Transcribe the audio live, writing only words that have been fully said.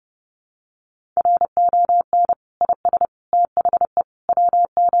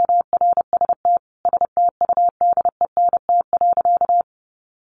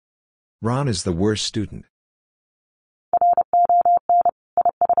Ron is the worst student.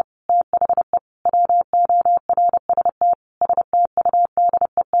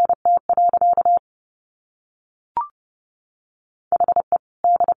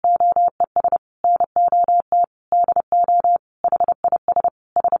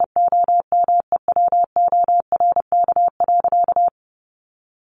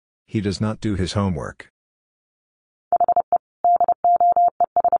 He does not do his homework.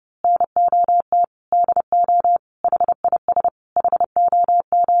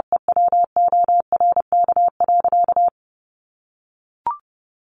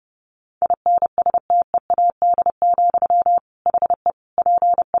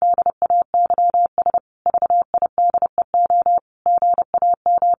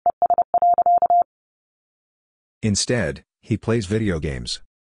 Instead, he plays video games.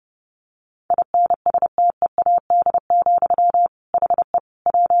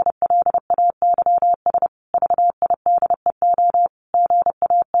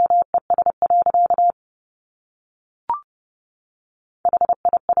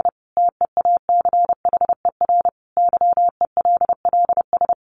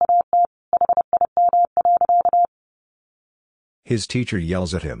 His teacher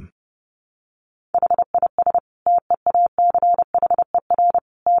yells at him.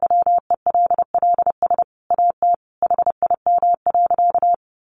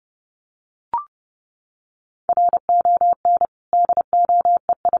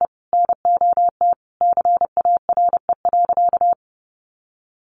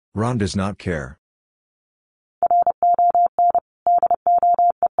 Ron does not care.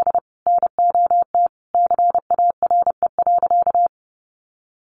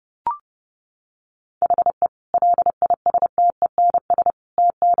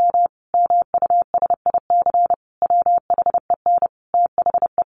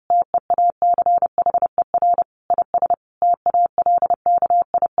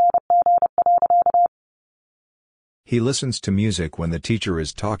 He listens to music when the teacher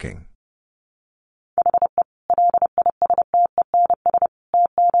is talking.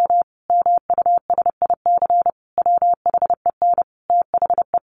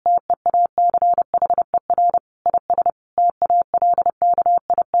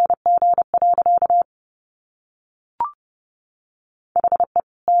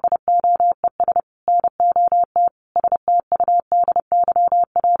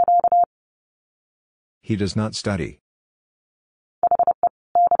 He does not study.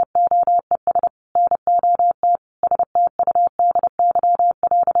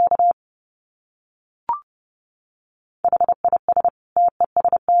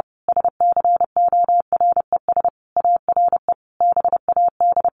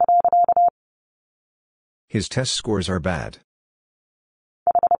 His test scores are bad.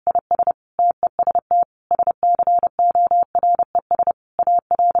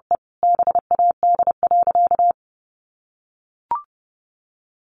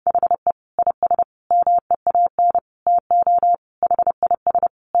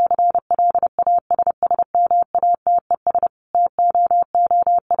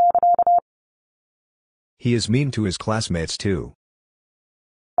 He is mean to his classmates too.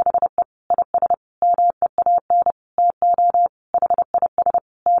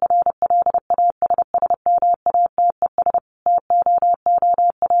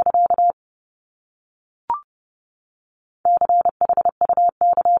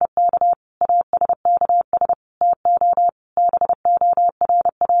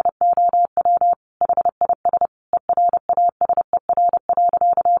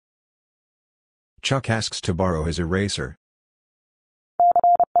 Chuck asks to borrow his eraser.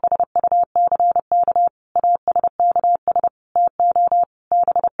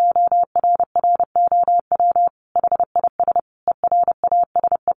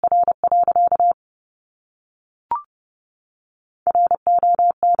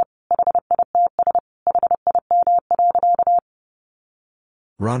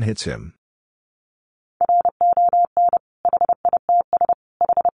 Ron hits him.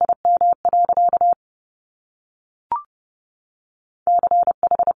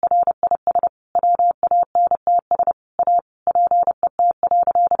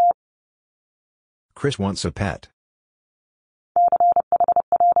 Chris wants a pet.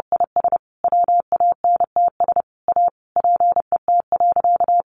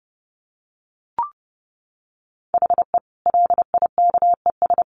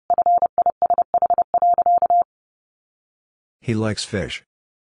 He likes fish.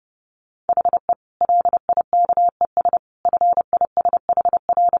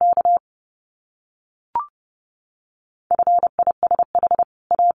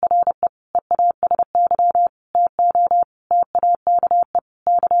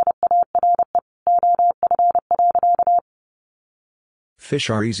 Fish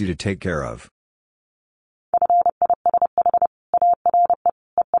are easy to take care of.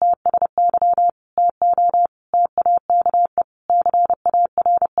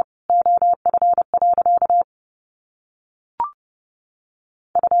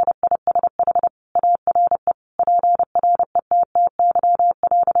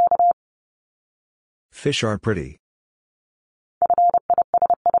 Fish are pretty.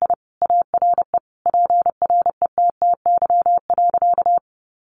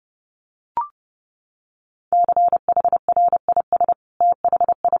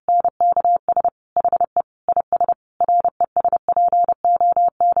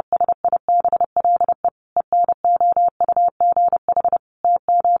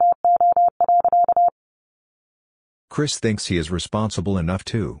 Chris thinks he is responsible enough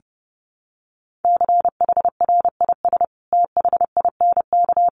too.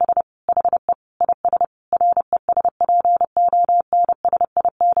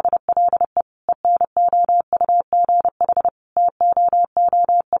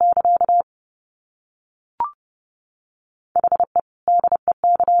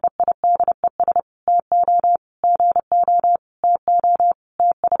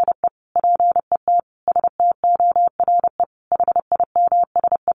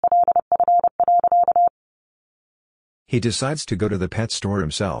 He decides to go to the pet store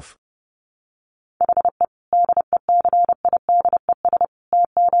himself.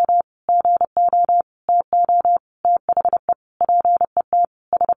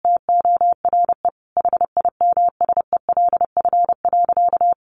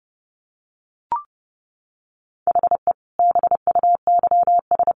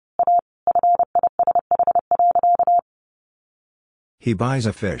 He buys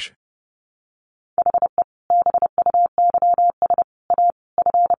a fish.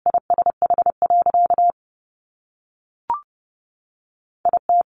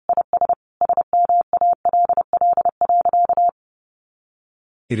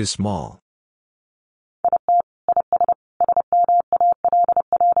 It is small.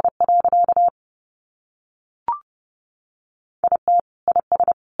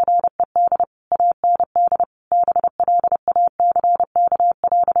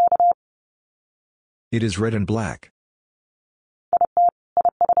 It is red and black.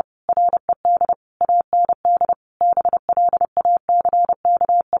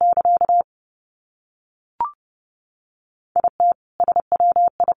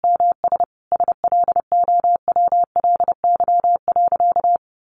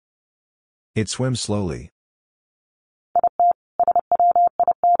 It swims slowly.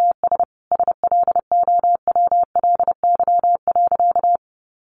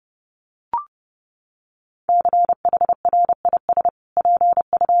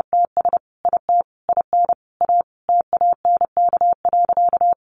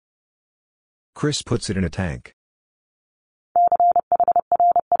 Chris puts it in a tank.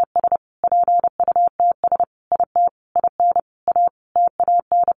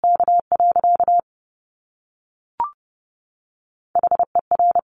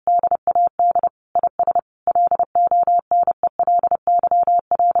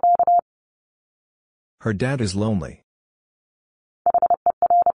 Her dad is lonely.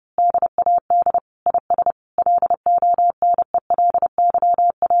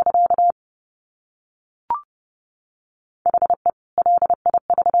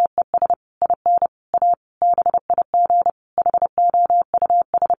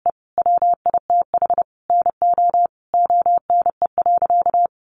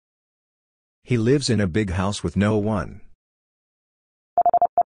 He lives in a big house with no one.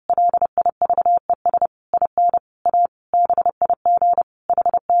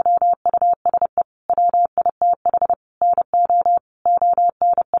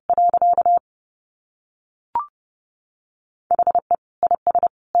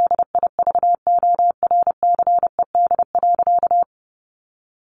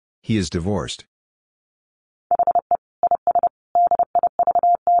 He is divorced.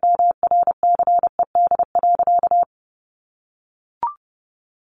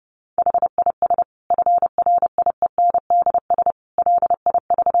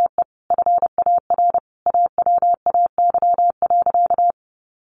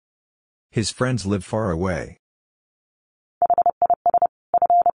 His friends live far away.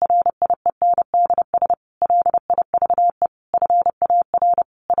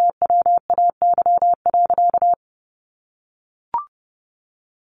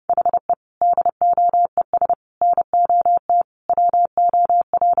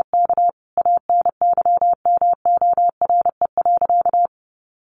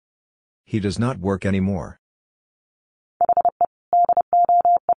 He does not work anymore.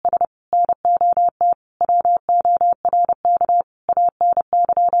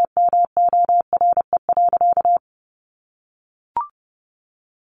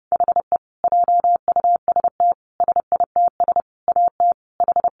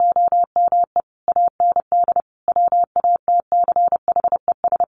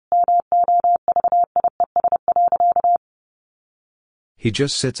 He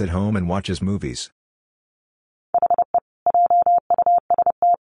just sits at home and watches movies.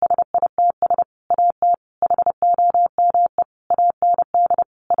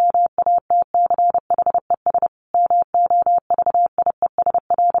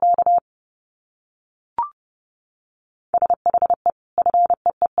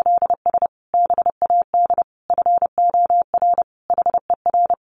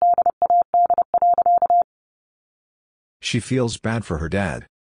 She feels bad for her dad.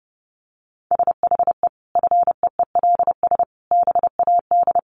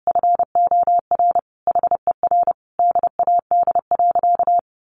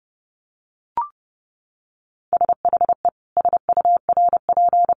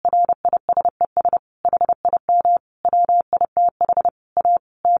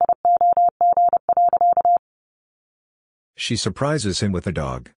 She surprises him with a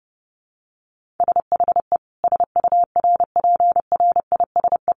dog.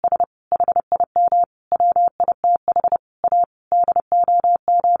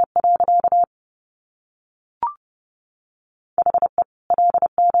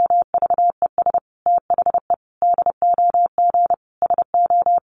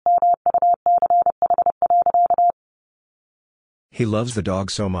 He loves the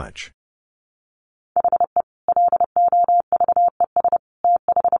dog so much.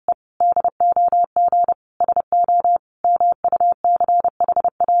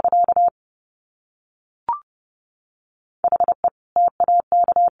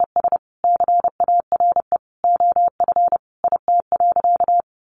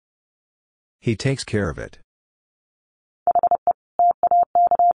 He takes care of it.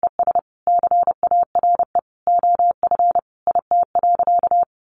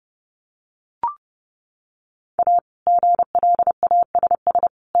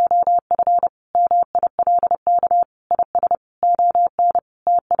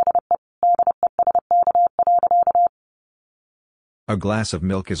 A glass of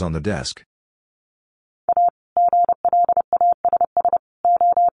milk is on the desk.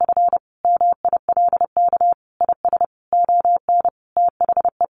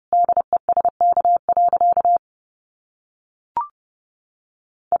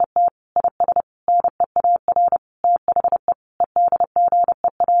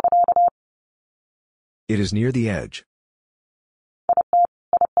 It is near the edge.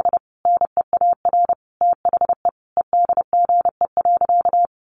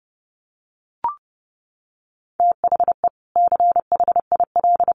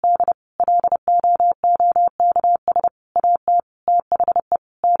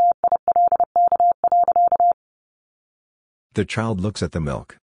 The child looks at the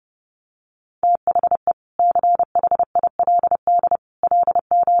milk.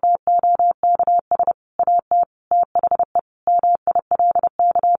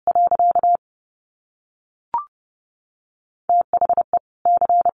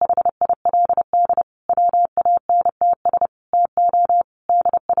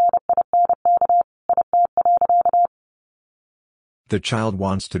 The child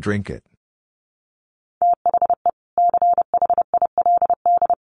wants to drink it.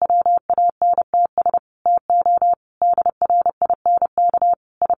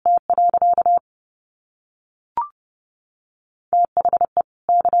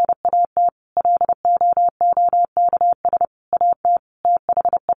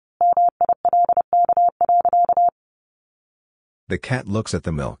 The cat looks at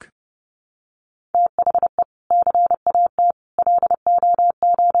the milk.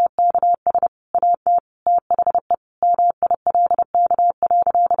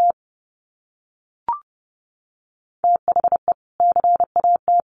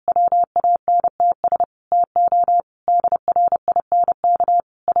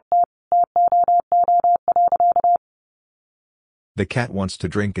 The cat wants to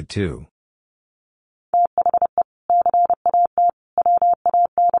drink it too.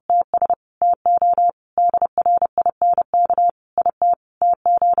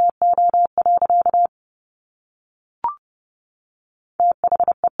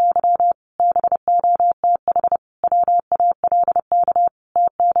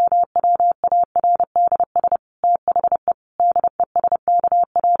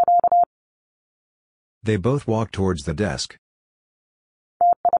 They both walk towards the desk.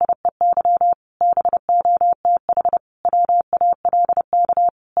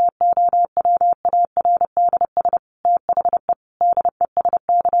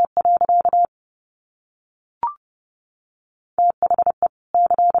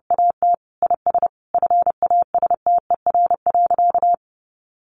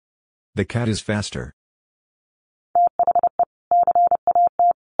 The cat is faster.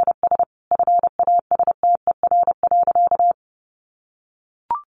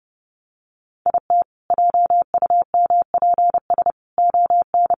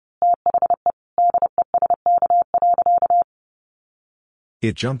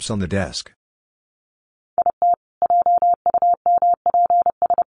 It jumps on the desk.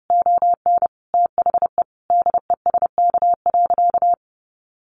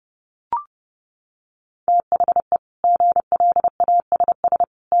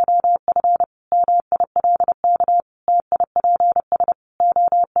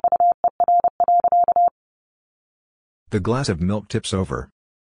 The glass of milk tips over.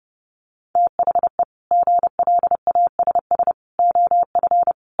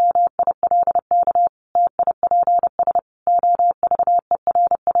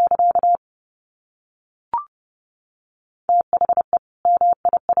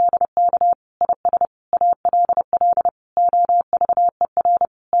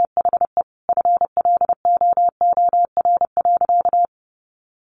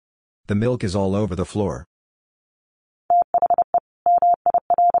 The milk is all over the floor.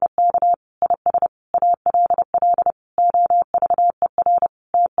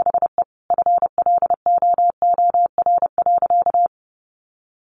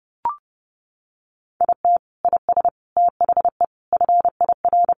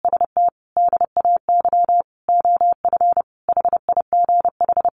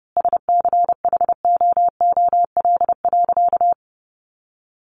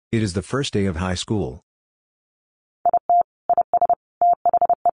 It is the first day of high school.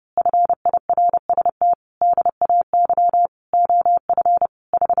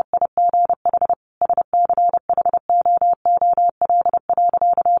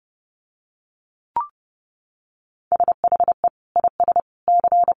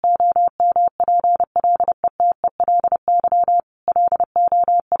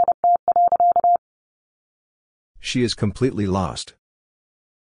 She is completely lost.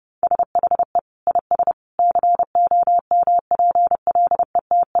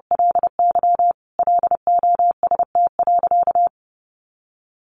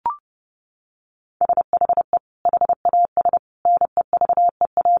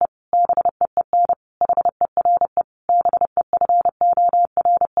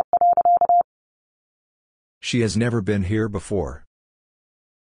 She has never been here before.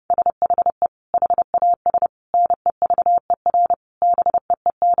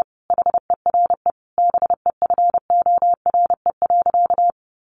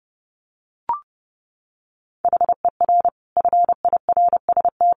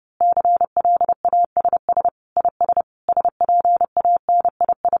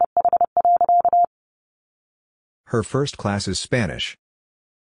 Her first class is Spanish.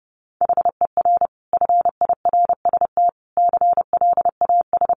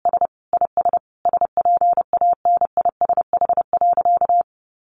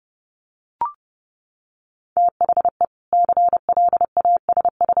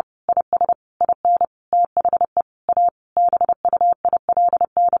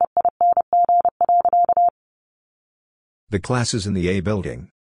 The class is in the A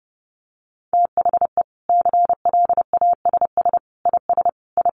building.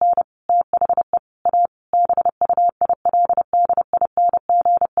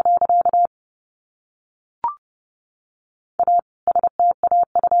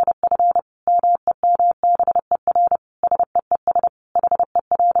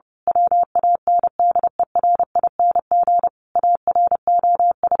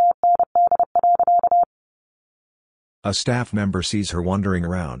 A staff member sees her wandering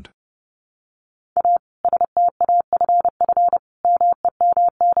around.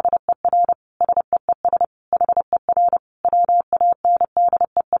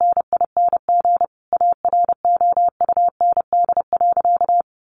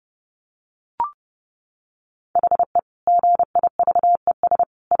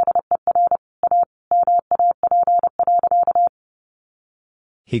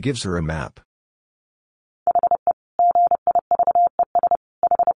 He gives her a map.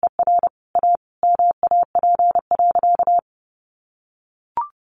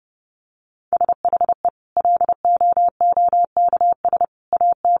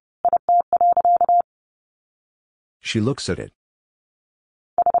 She looks at it.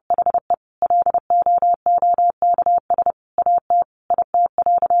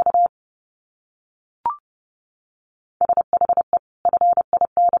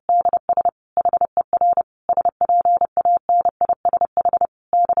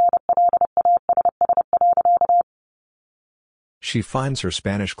 She finds her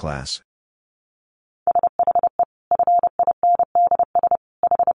Spanish class.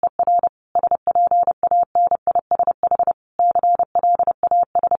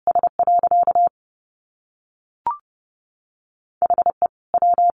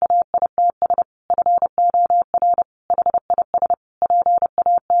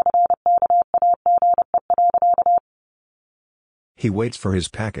 He waits for his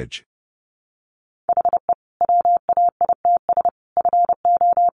package.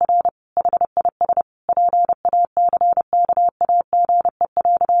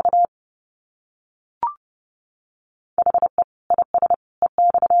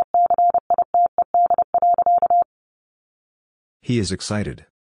 He is excited.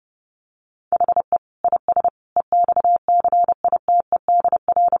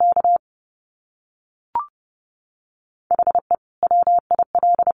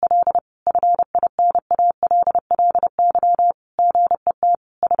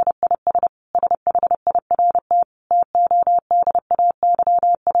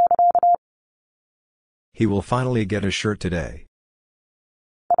 He will finally get a shirt today.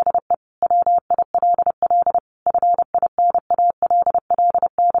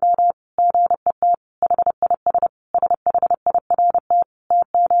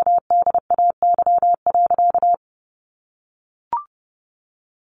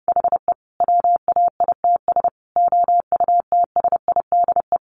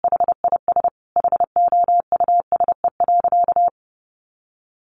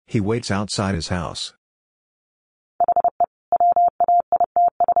 He waits outside his house.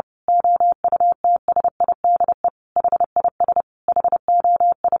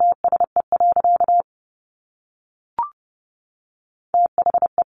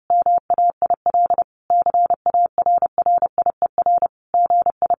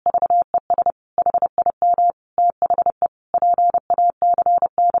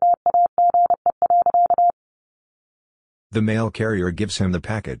 The mail carrier gives him the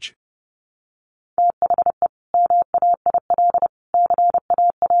package.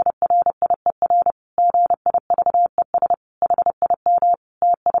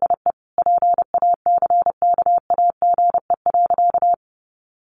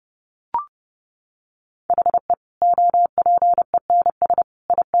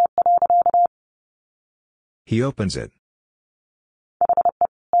 He opens it.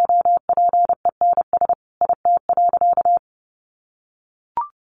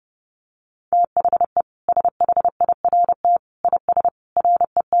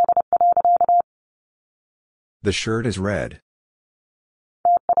 The shirt is red.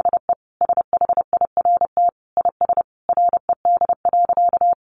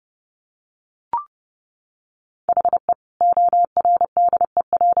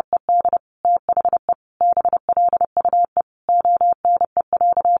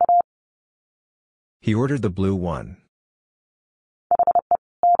 He ordered the blue one.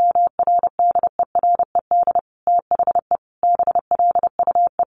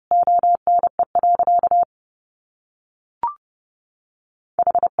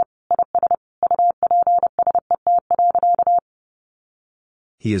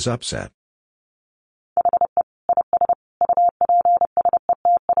 He is upset.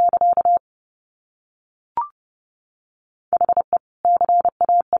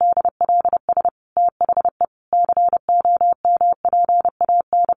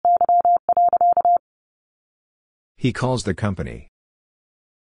 He calls the company.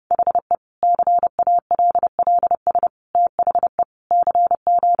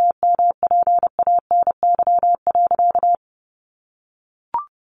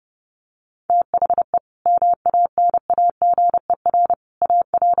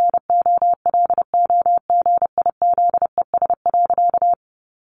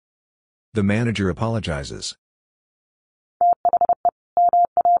 The manager apologizes.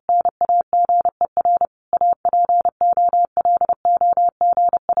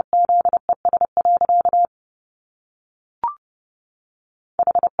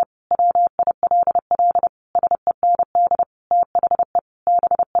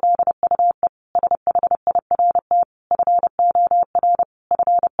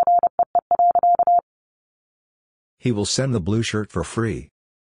 He will send the blue shirt for free.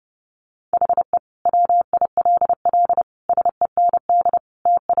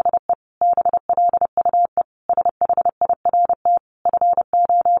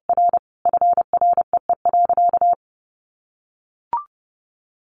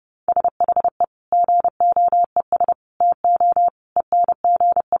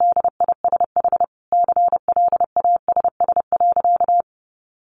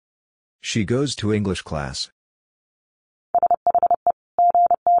 She goes to English class.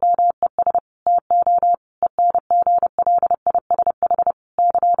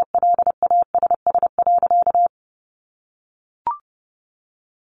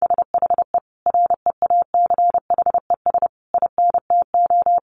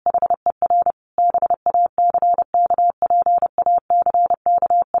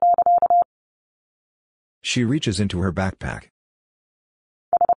 She reaches into her backpack.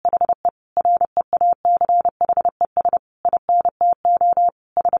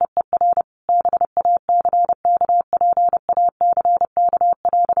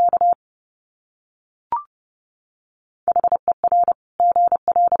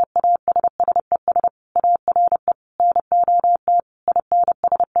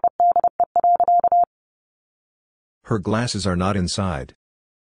 Her glasses are not inside.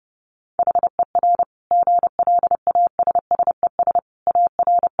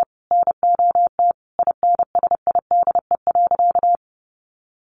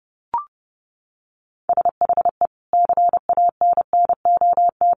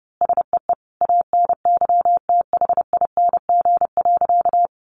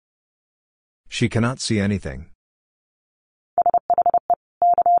 She cannot see anything.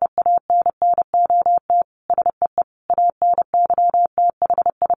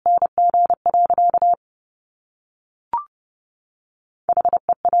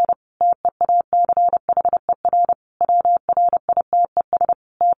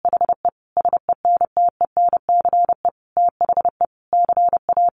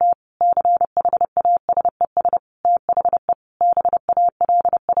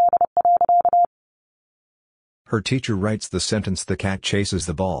 Her teacher writes the sentence "The cat chases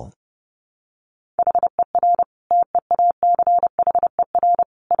the ball."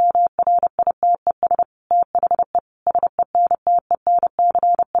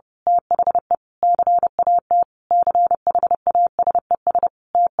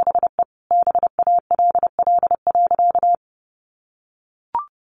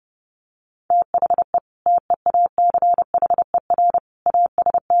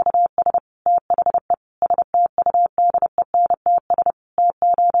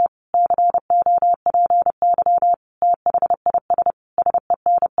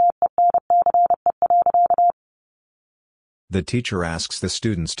 The teacher asks the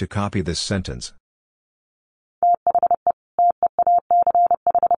students to copy this sentence.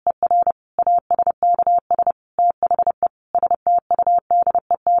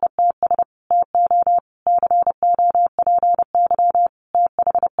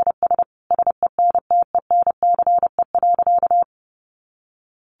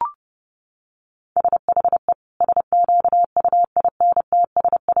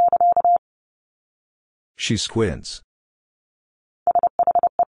 She squints.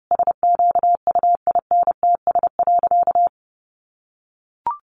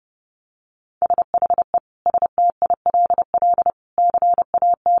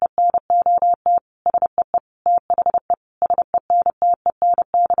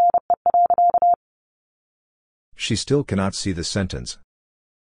 She still cannot see the sentence.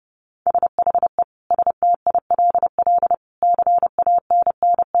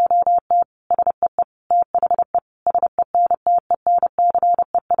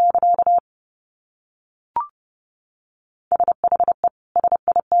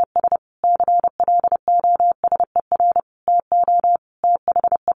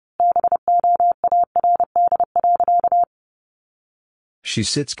 She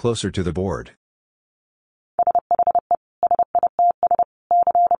sits closer to the board.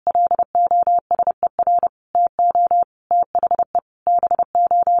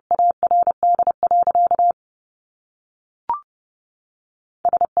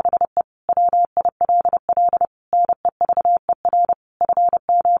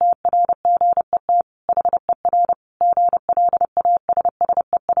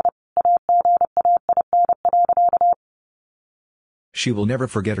 She will never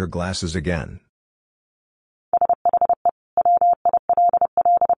forget her glasses again.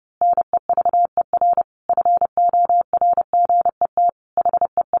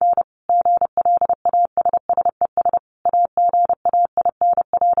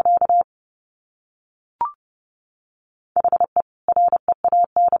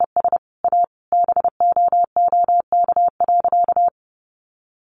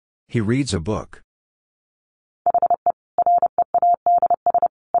 He reads a book.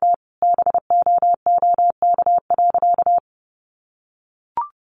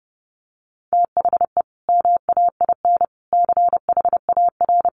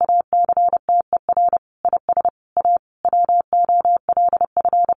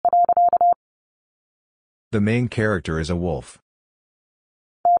 The main character is a wolf.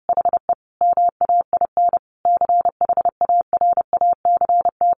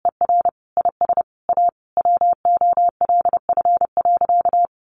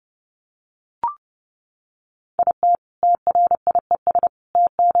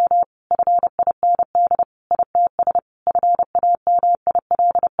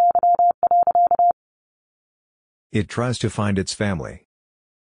 It tries to find its family.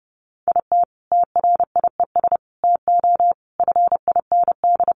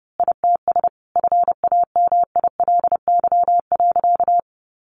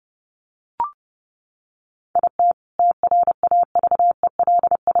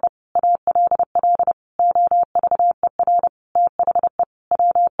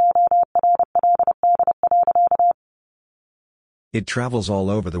 It travels all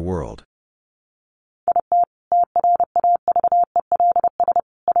over the world.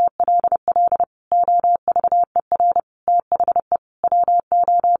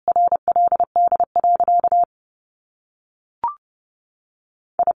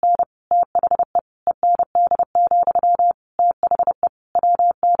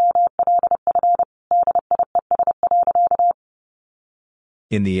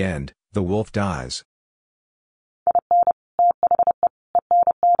 In the end, the wolf dies.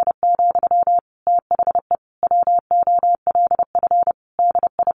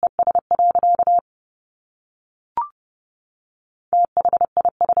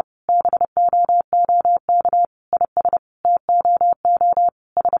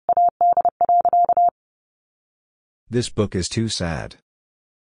 This book is too sad.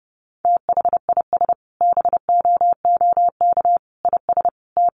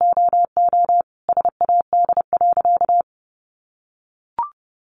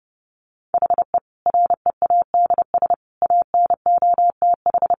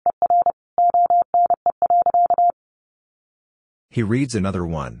 He reads another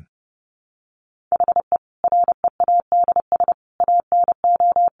one.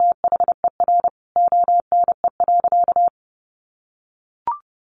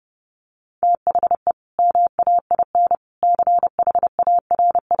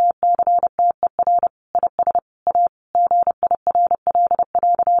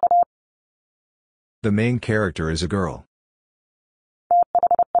 The main character is a girl.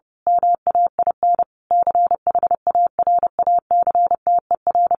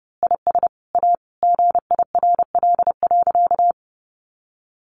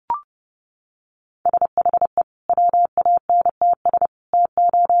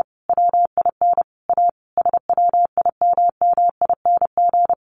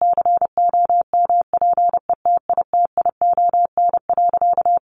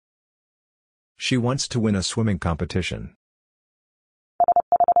 She wants to win a swimming competition.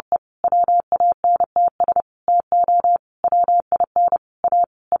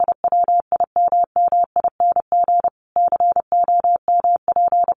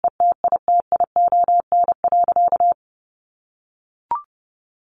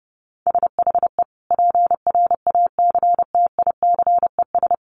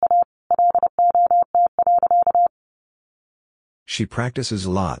 She practices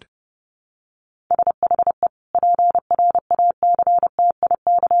a lot.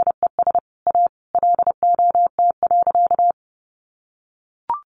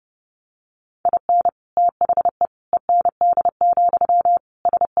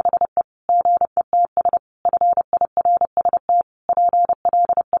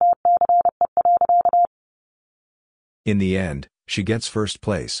 In the end, she gets first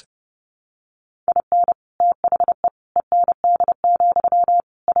place.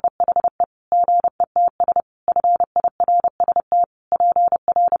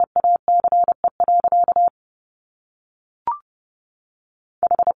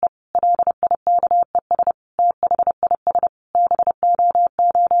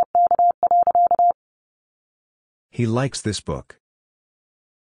 He likes this book.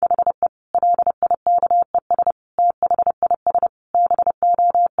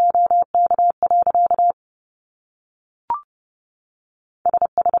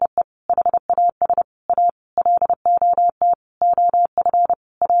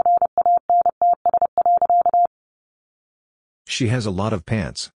 She has a lot of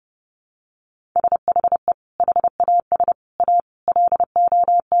pants.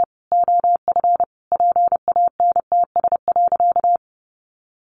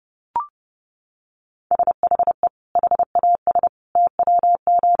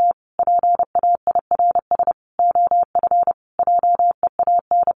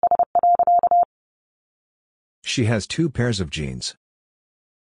 She has 2 pairs of jeans.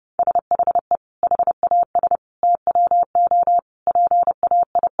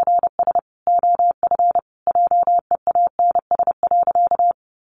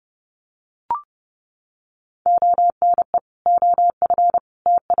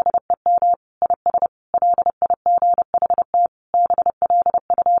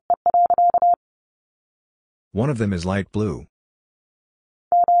 One of them is light blue.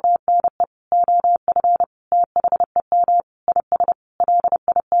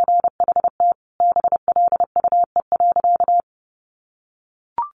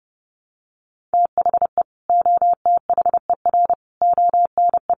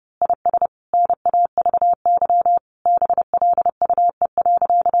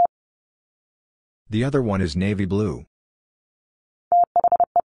 The other one is navy blue.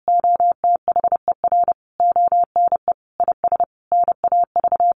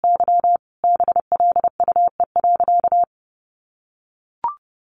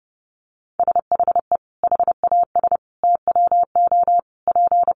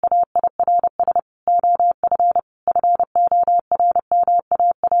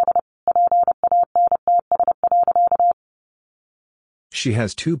 She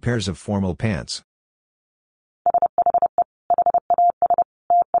has 2 pairs of formal pants.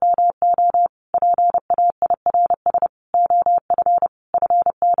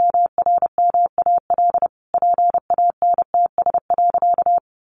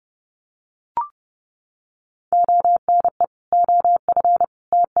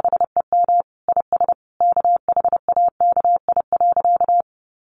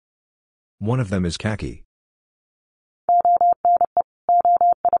 One of them is khaki.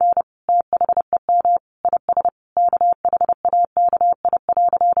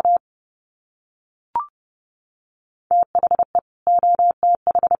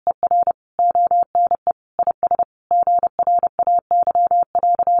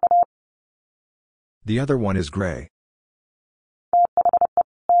 The other one is gray.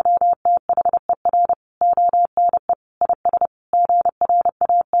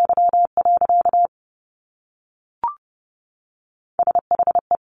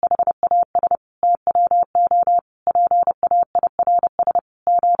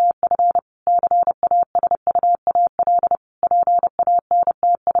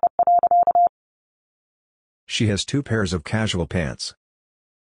 She has 2 pairs of casual pants.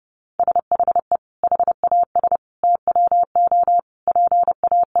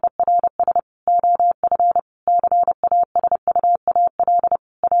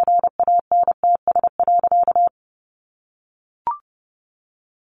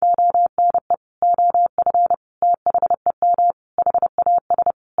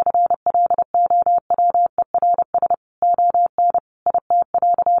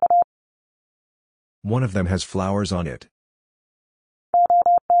 One of them has flowers on it.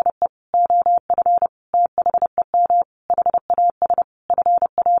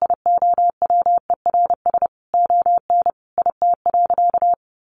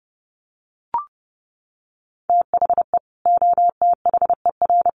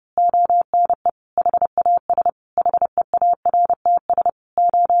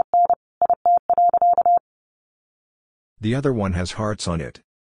 The other one has hearts on it.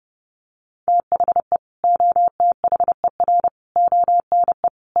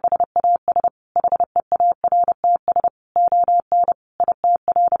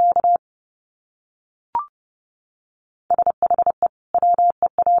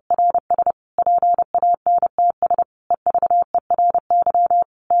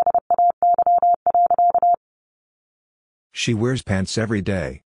 She wears pants every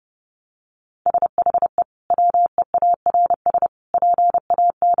day.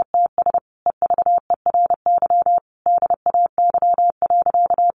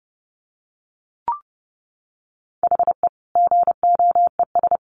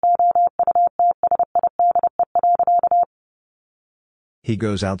 He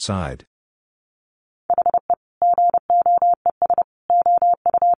goes outside.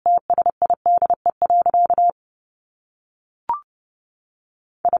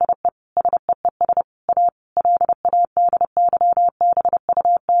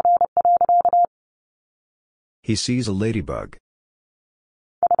 He sees a ladybug.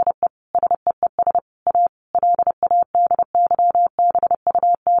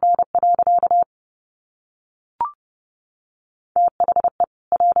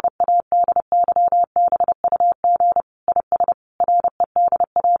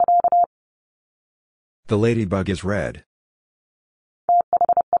 The ladybug is red.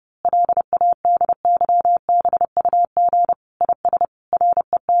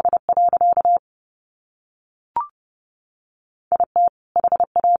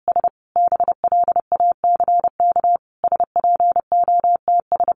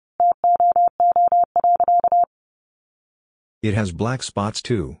 It has black spots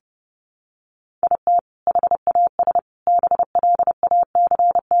too.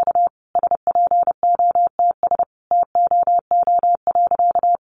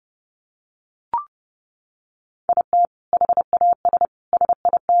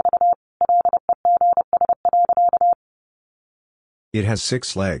 It has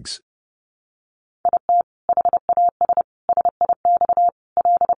 6 legs.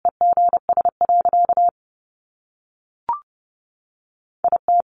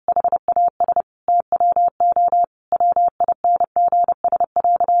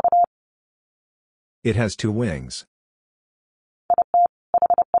 It has 2 wings.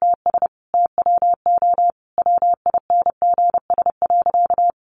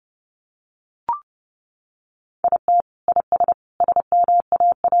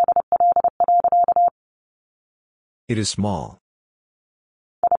 It is small.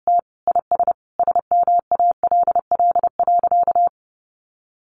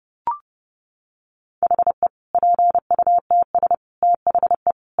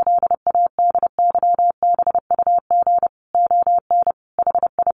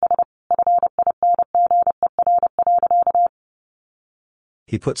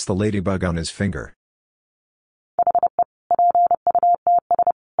 He puts the ladybug on his finger.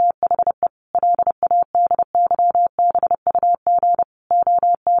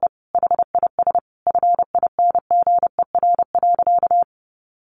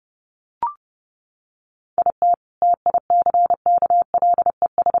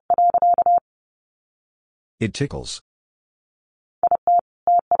 It tickles.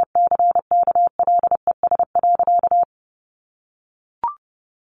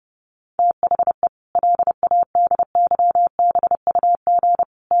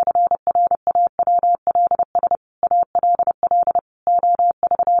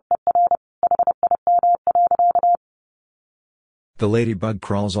 The ladybug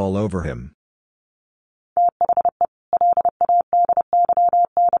crawls all over him.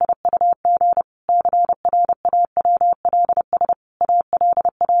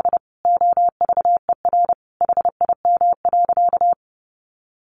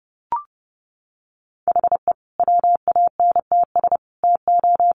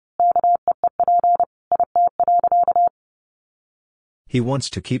 He wants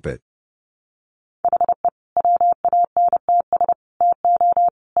to keep it.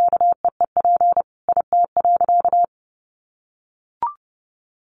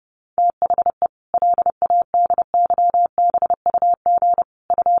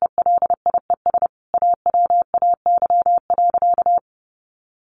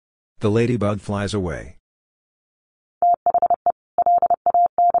 The ladybug flies away.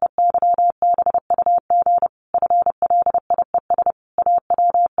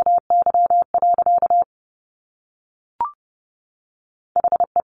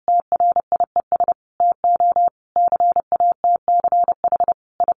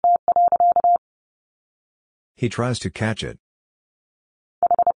 He tries to catch it.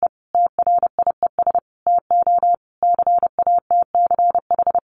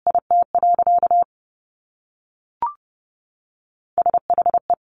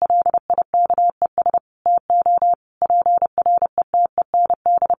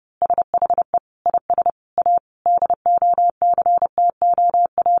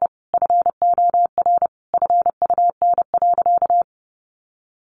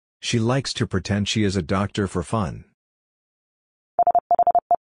 She likes to pretend she is a doctor for fun.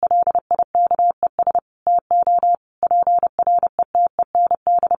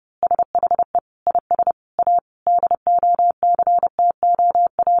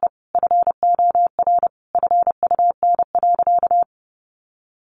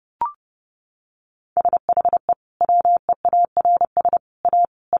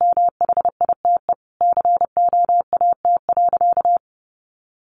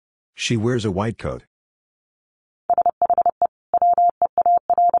 She wears a white coat.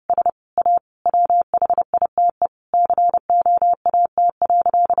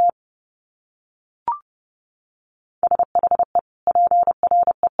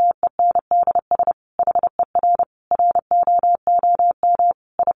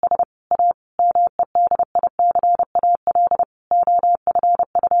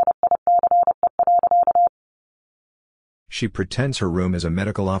 She pretends her room is a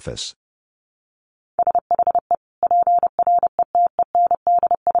medical office.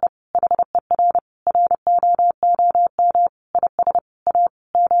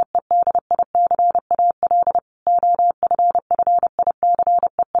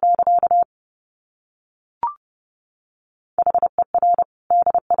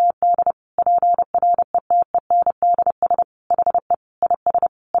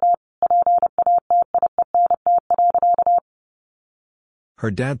 Her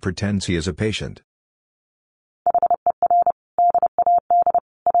dad pretends he is a patient.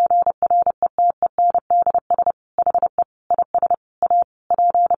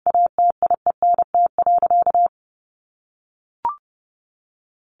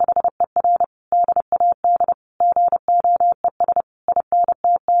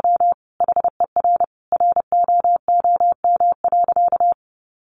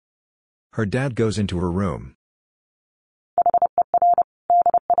 Her dad goes into her room.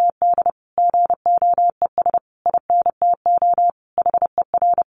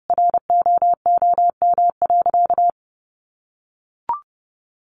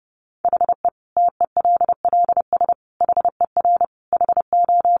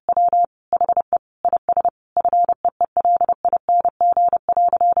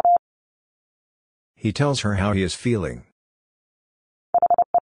 He tells her how he is feeling.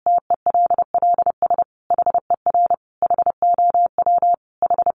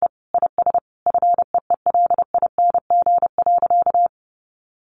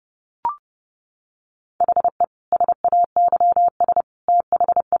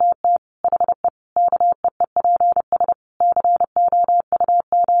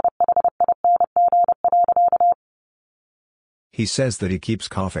 He says that he keeps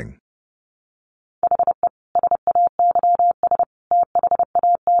coughing.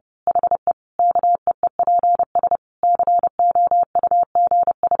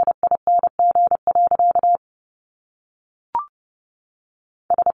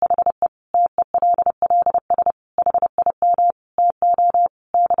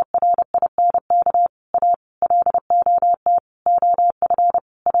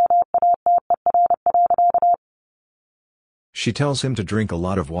 She tells him to drink a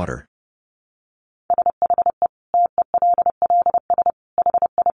lot of water.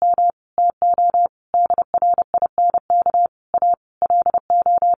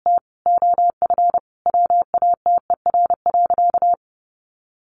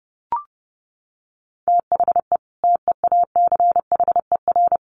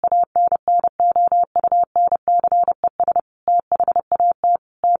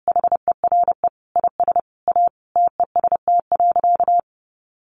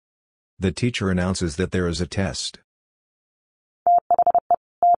 The teacher announces that there is a test.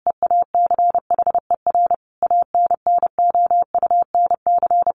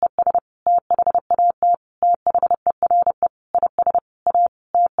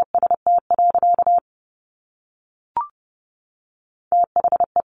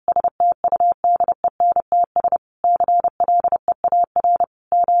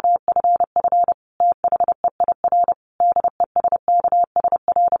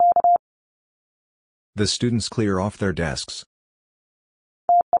 The students clear off their desks.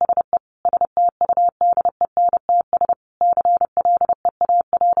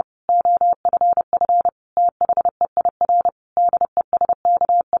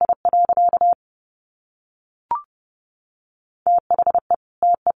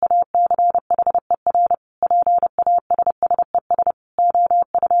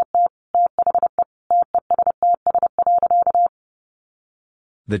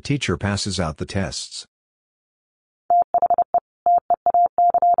 The teacher passes out the tests.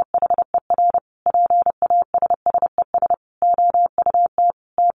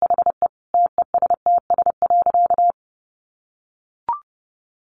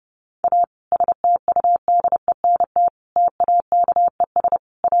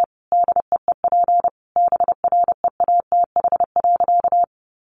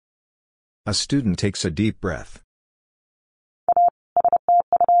 A student takes a deep breath.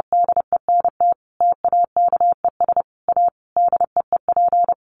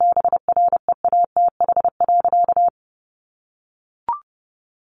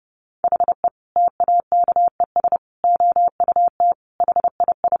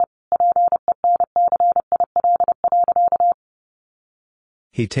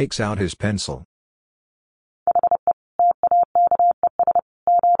 He takes out his pencil.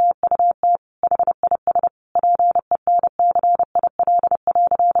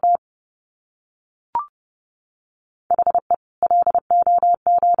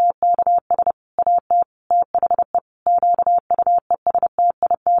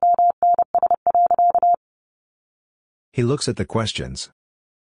 He looks at the questions.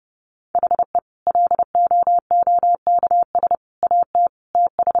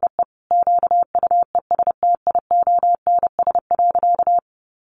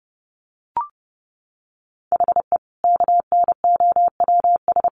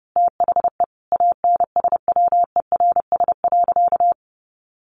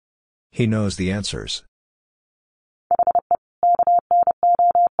 He knows the answers.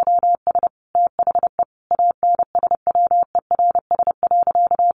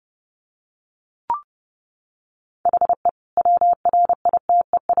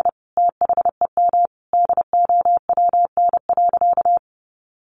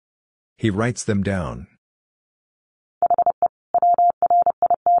 He writes them down.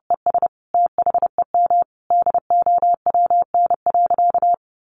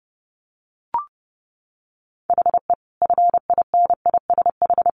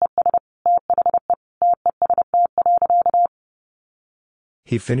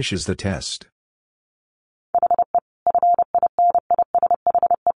 He finishes the test.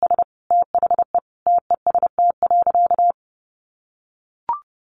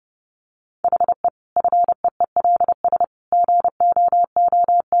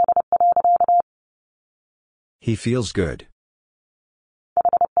 He feels good.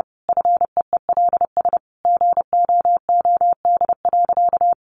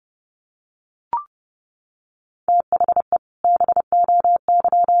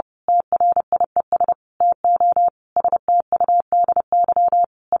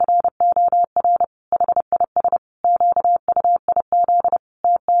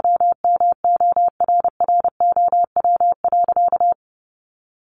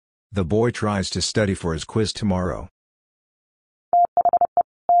 The boy tries to study for his quiz tomorrow.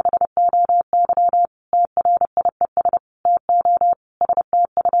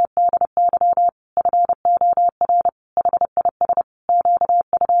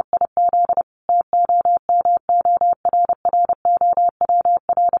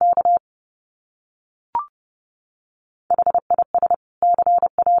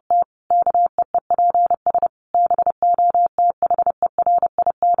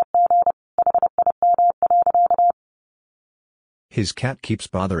 His cat keeps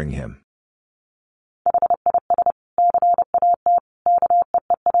bothering him.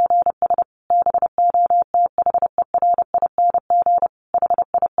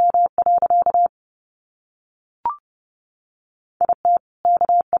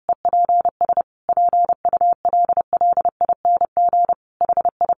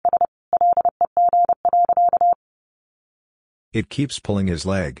 It keeps pulling his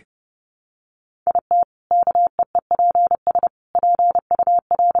leg.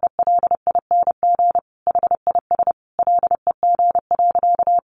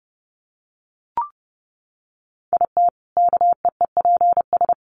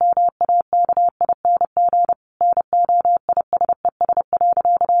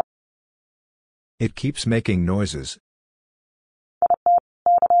 It keeps making noises.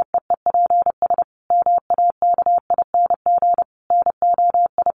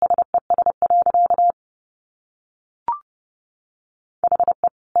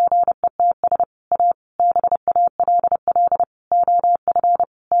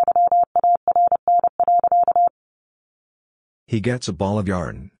 He gets a ball of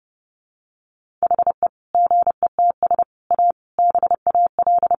yarn.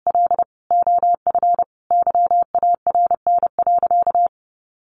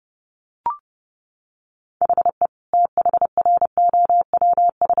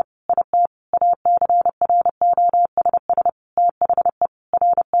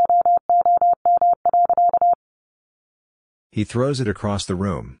 He throws it across the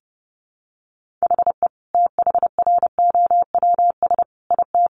room.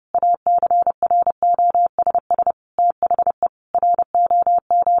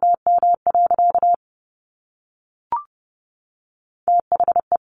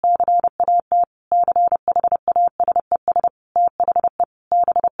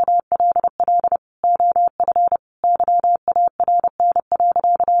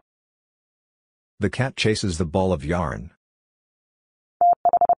 The cat chases the ball of yarn.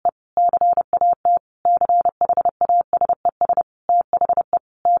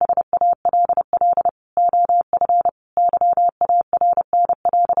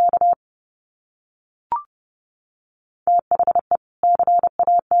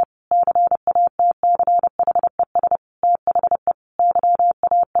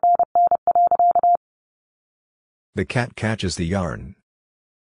 The cat catches the yarn.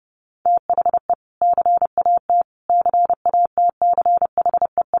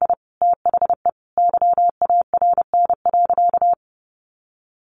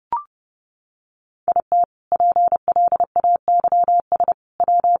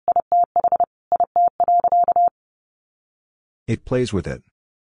 It plays with it.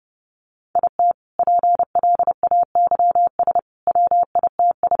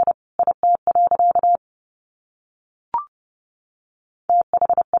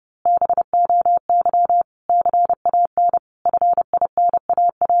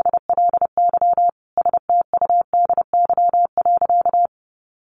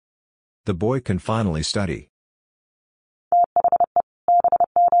 The boy can finally study.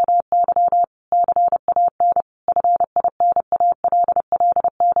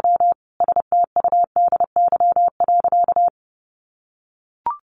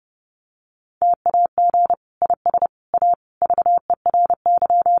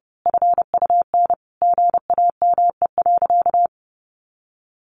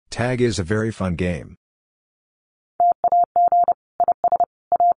 Tag is a very fun game.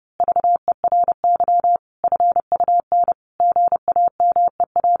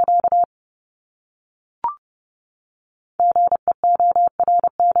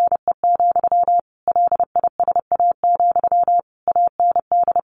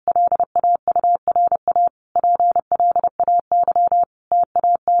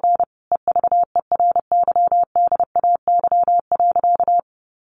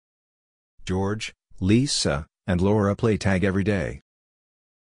 George, Lisa, and Laura play tag every day.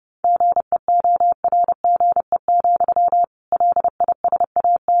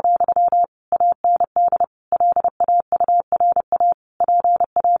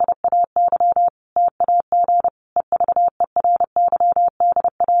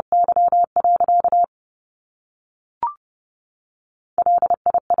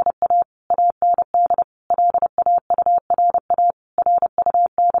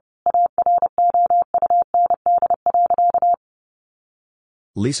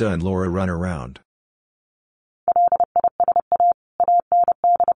 Lisa and Laura run around.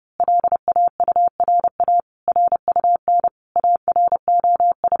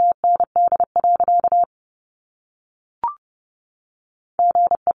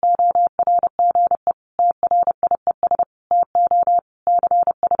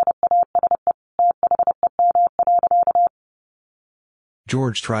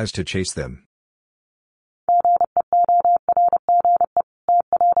 George tries to chase them.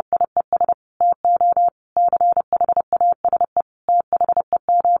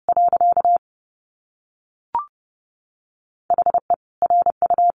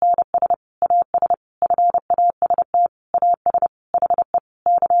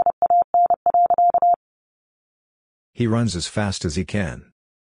 He runs as fast as he can.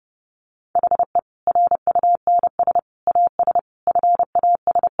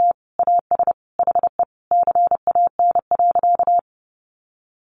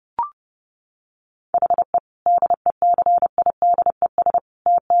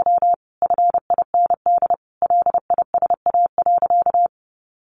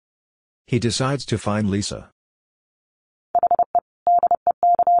 He decides to find Lisa.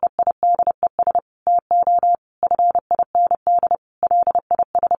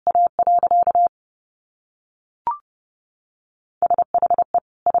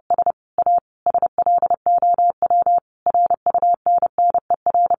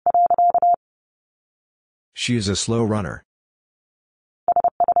 She is a slow runner.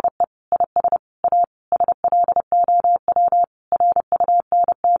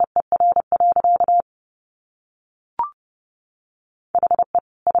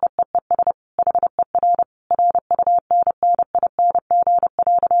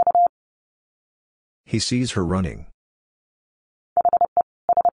 He sees her running.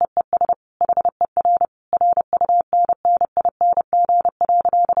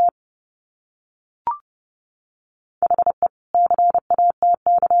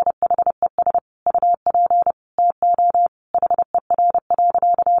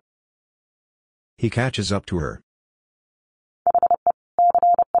 He catches up to her.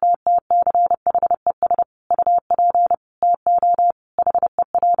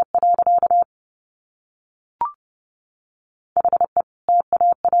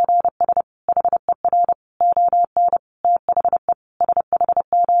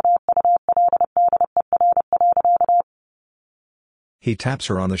 He taps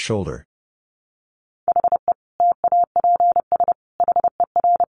her on the shoulder.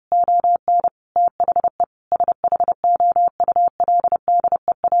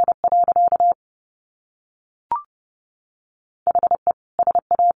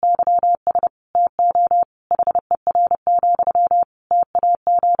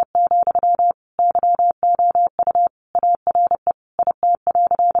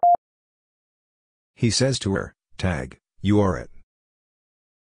 He says to her, "Tag, you are it."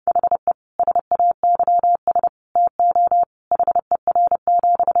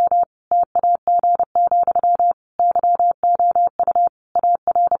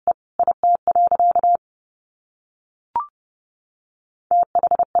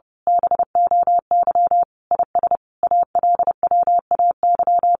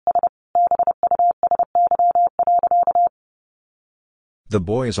 The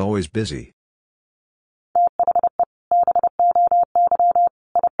boy is always busy.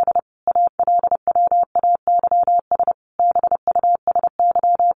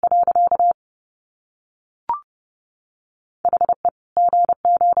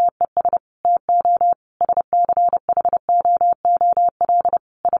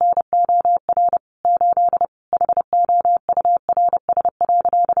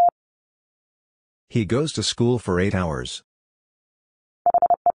 He goes to school for 8 hours.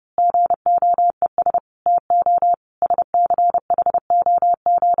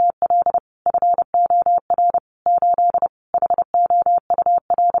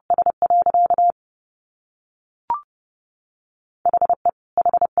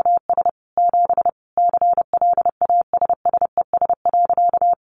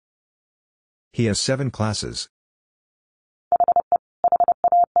 He has 7 classes.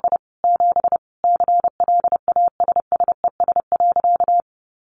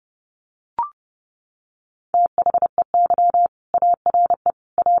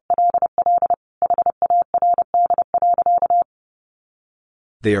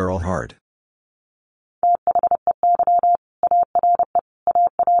 They are all hard.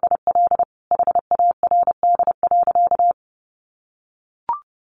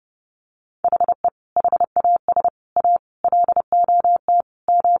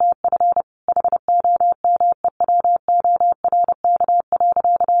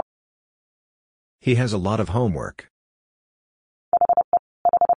 He has a lot of homework.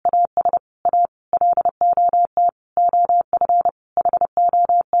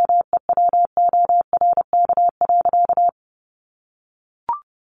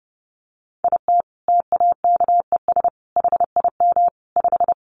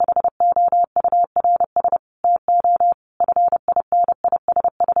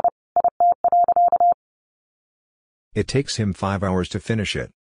 It takes him 5 hours to finish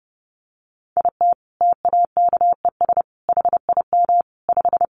it.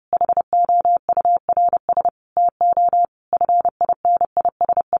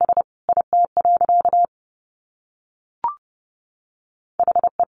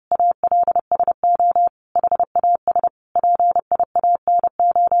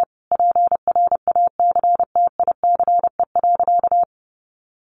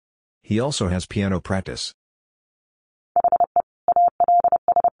 He also has piano practice.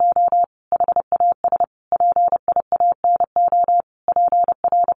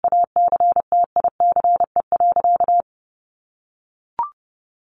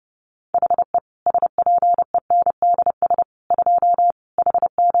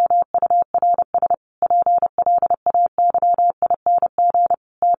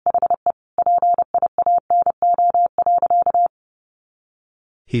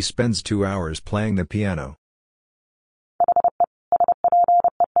 He spends 2 hours playing the piano.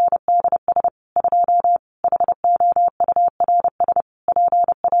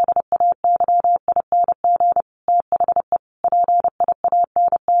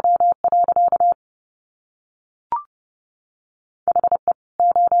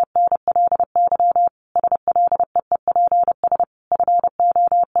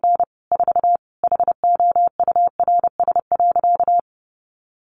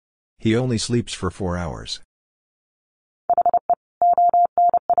 He only sleeps for 4 hours.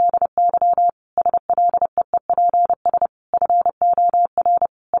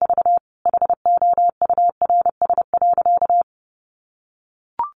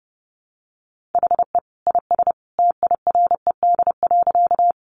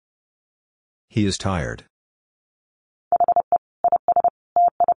 He is tired.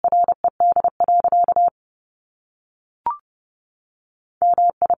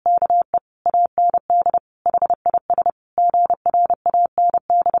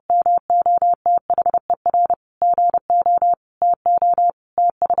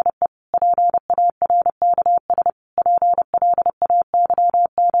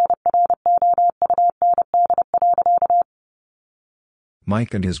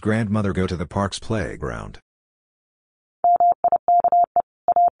 Mike and his grandmother go to the park's playground.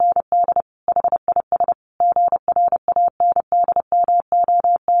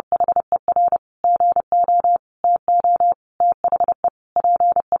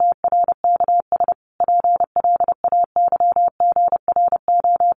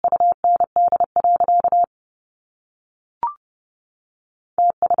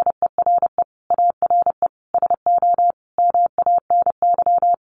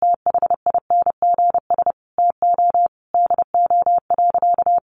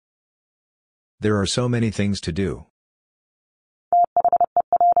 There are so many things to do.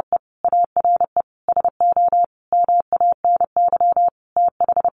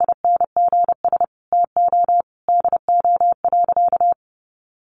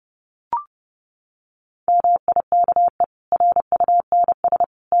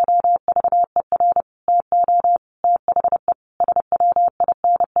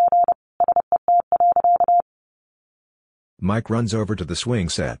 Mike runs over to the swing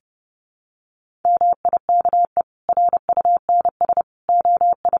set.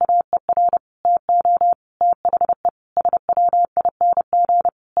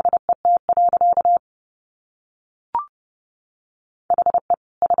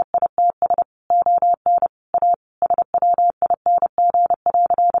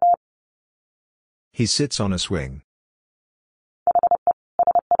 He sits on a swing.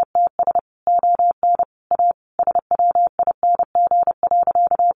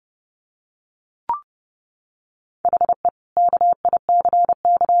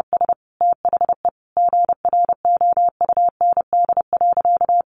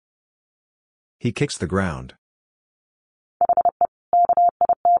 He kicks the ground.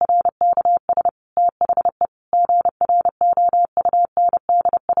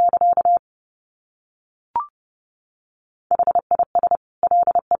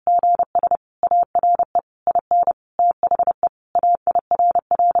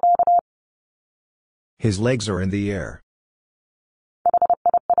 His legs are in the air.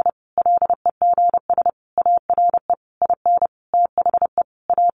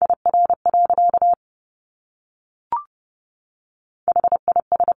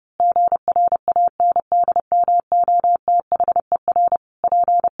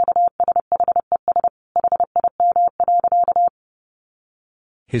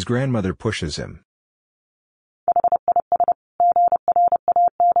 His grandmother pushes him.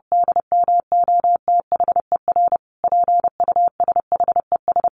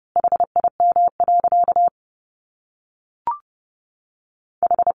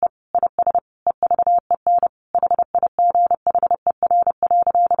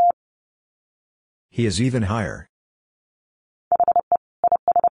 He is even higher.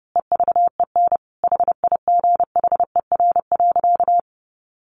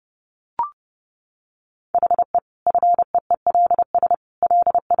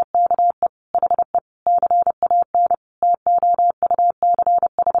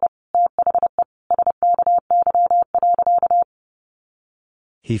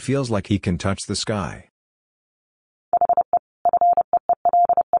 He feels like he can touch the sky.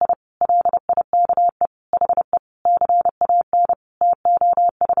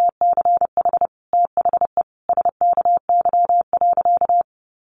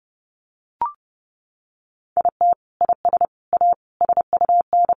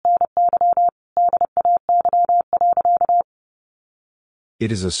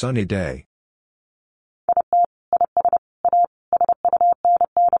 It is a sunny day.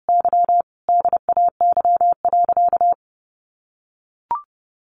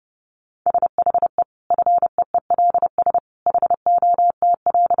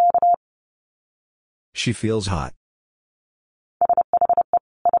 She feels hot.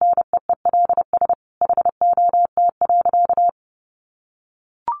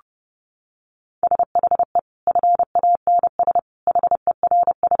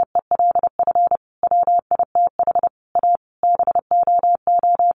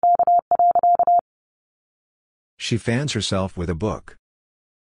 She fans herself with a book.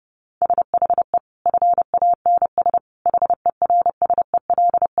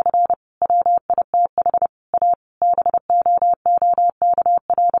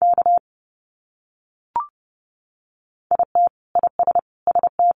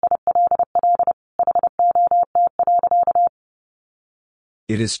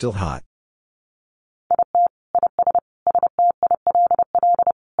 It is still hot.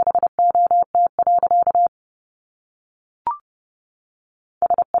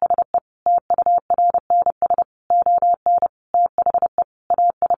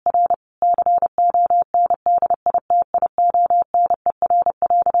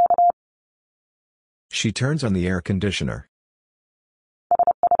 She turns on the air conditioner.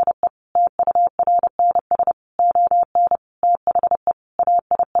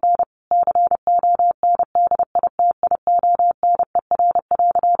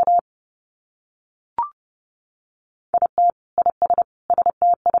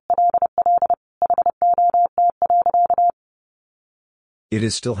 It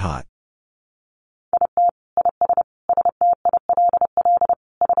is still hot.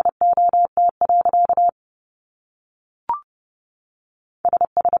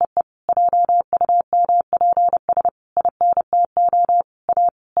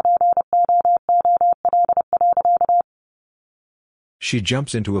 She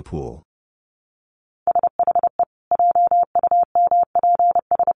jumps into a pool.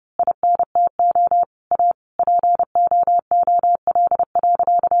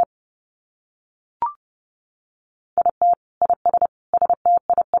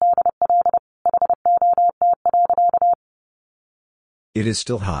 It is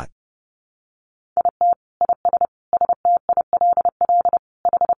still hot.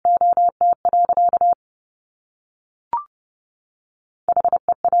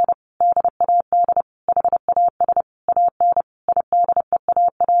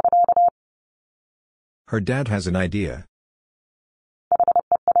 Her dad has an idea.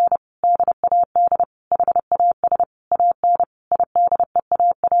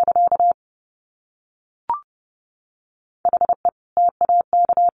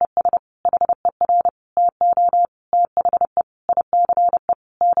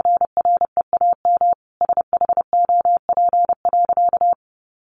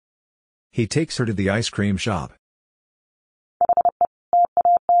 He takes her to the ice cream shop.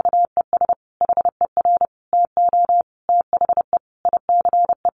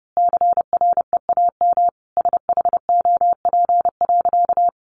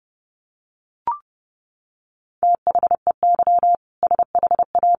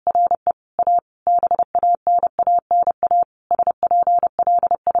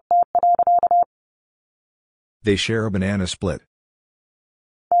 They share a banana split.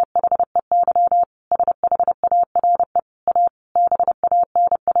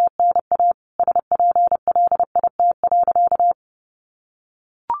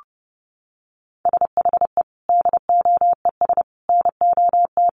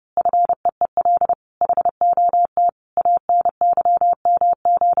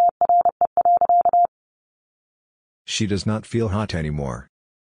 She does not feel hot anymore.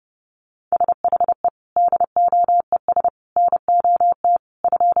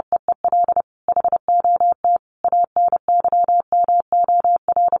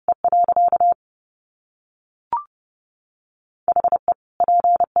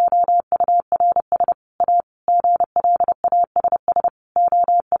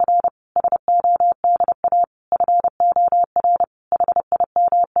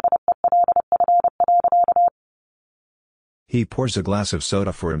 He pours a glass of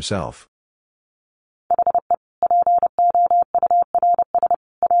soda for himself.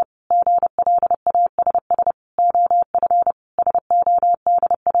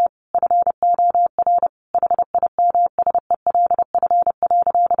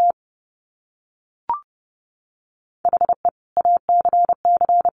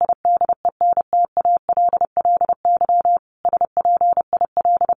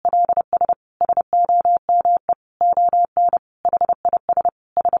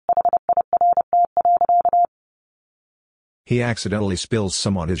 He accidentally spills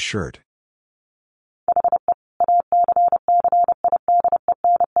some on his shirt.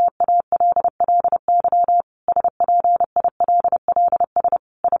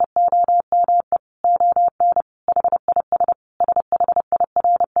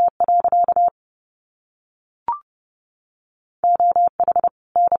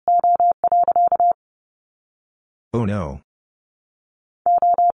 Oh no.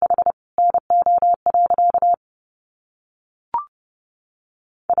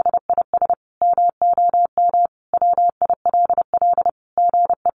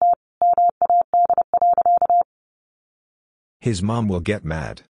 His mom will get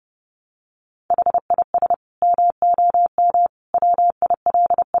mad.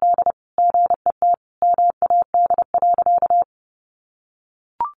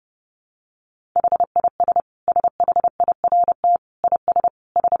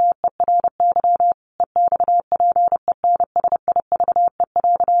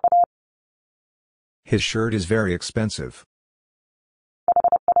 His shirt is very expensive.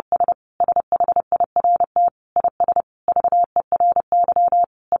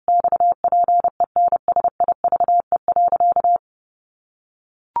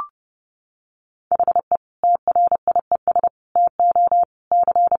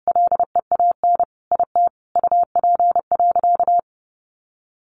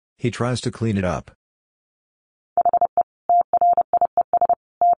 He tries to clean it up.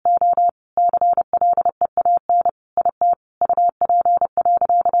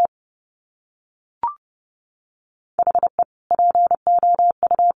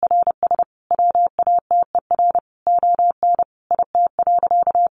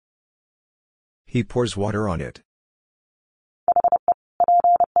 He pours water on it.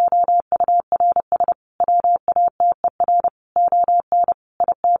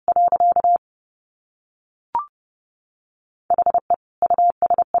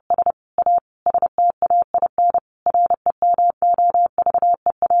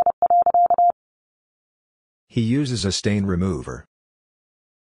 He uses a stain remover.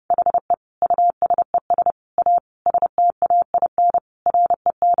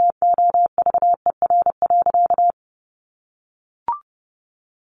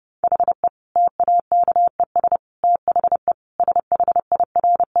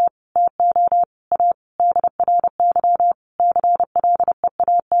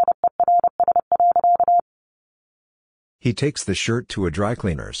 He takes the shirt to a dry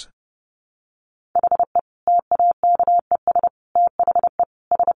cleaner's.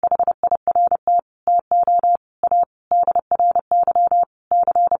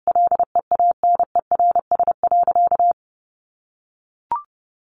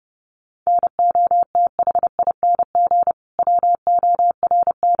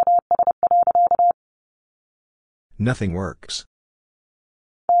 Nothing works.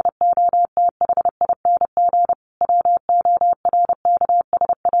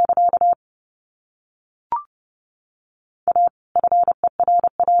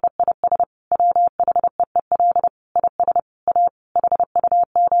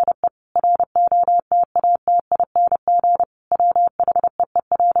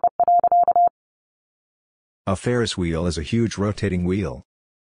 A Ferris wheel is a huge rotating wheel.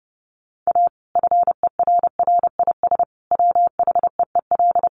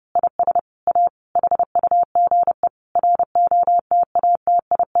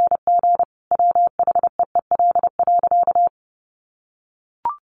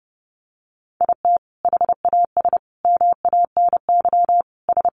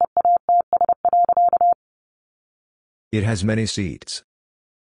 It has many seats.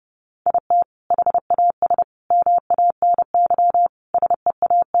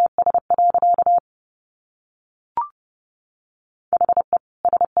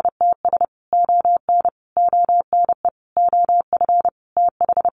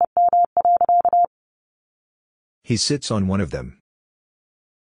 He sits on one of them.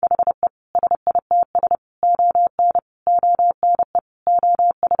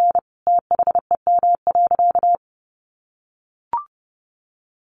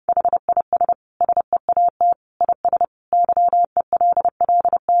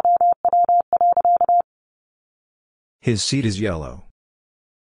 His seat is yellow.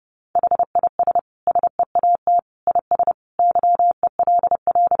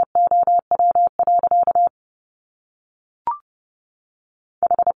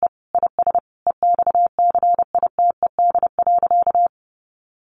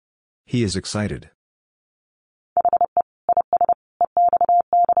 He is excited.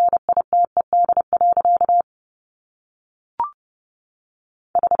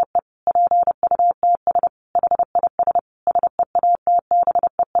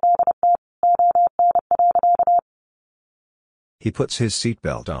 He puts his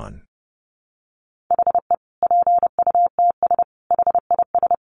seatbelt on.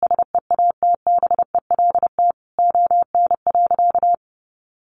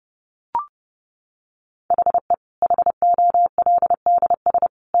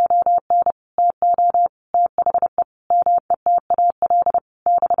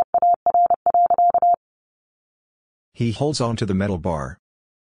 He holds on to the metal bar.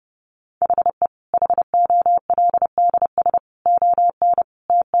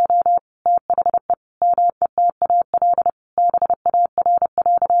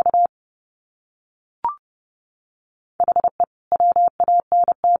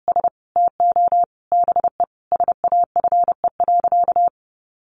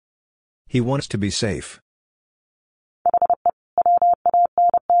 He wants to be safe.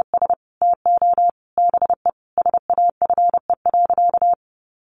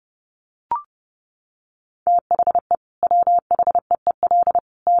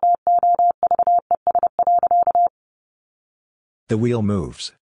 The wheel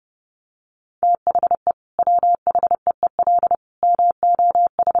moves.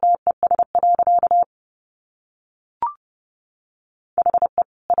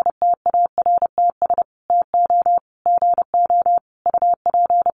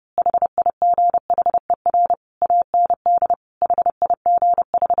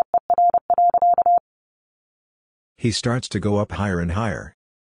 He starts to go up higher and higher.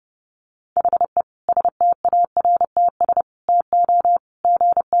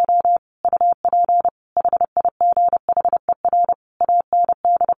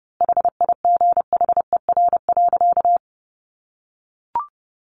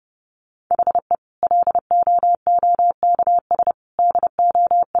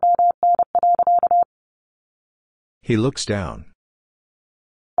 He looks down.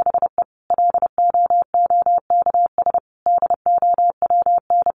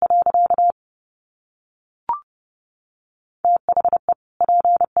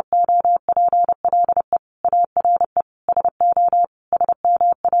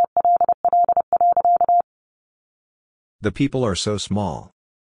 The people are so small.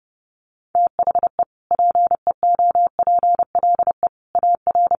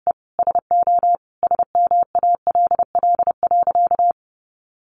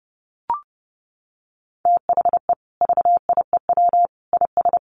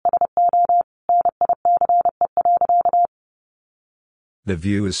 The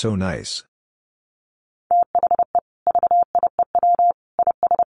view is so nice.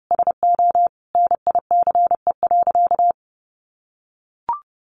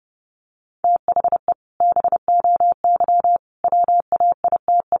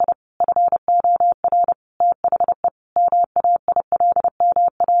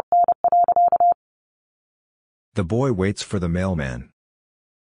 The boy waits for the mailman.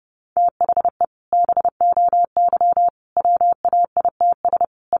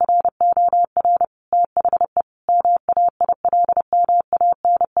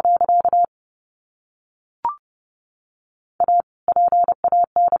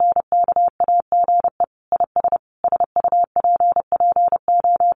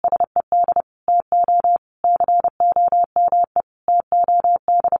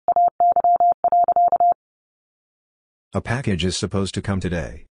 A package is supposed to come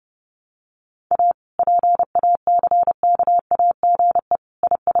today.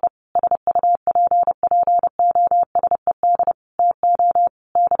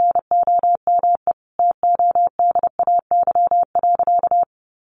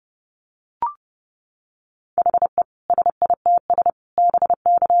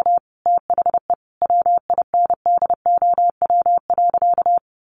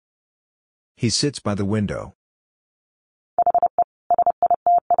 He sits by the window.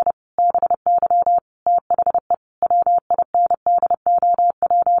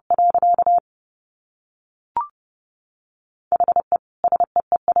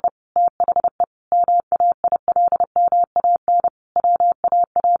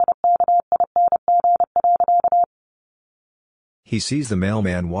 He sees the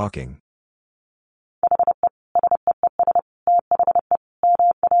mailman walking.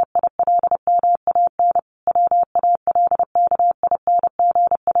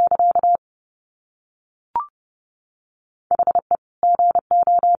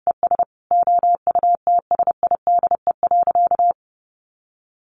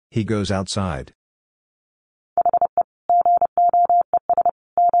 He goes outside.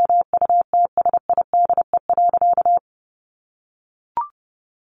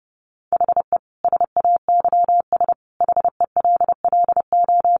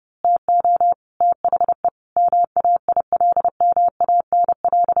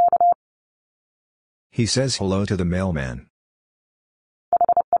 He says hello to the mailman.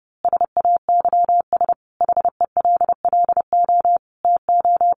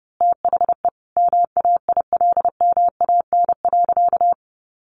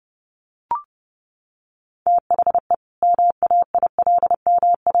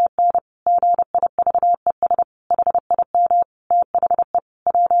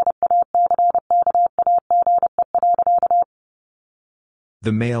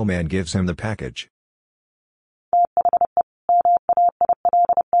 The mailman gives him the package.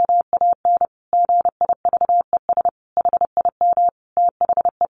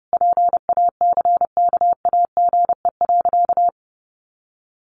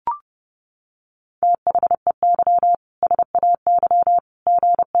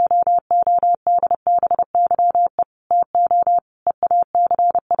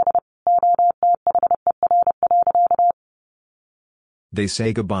 They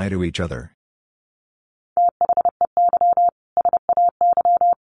say goodbye to each other.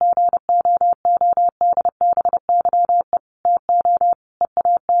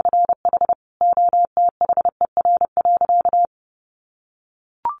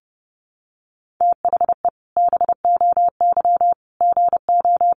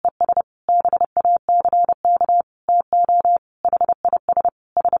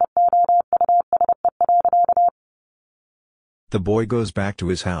 The boy goes back to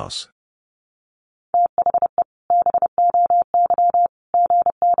his house.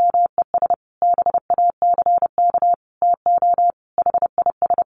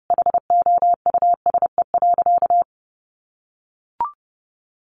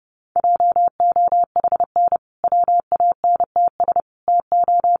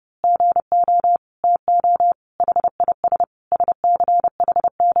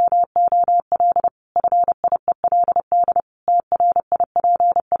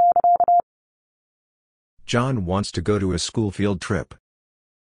 John wants to go to a school field trip.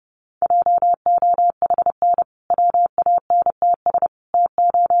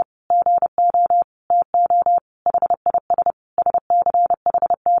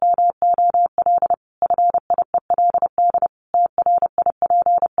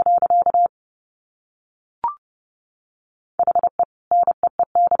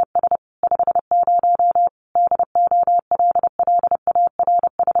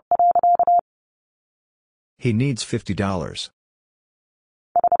 He needs $50.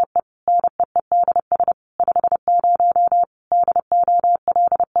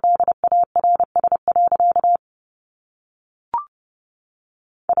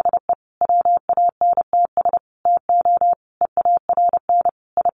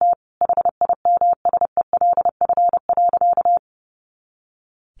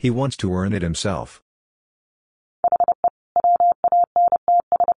 He wants to earn it himself.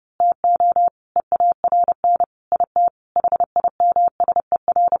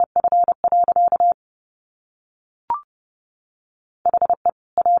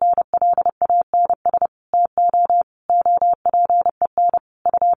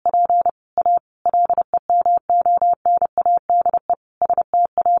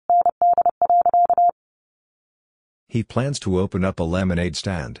 He plans to open up a lemonade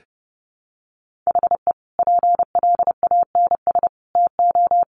stand.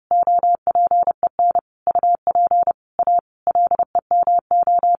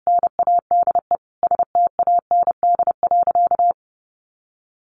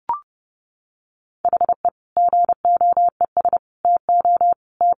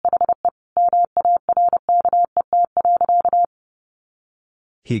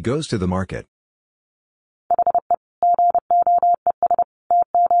 He goes to the market.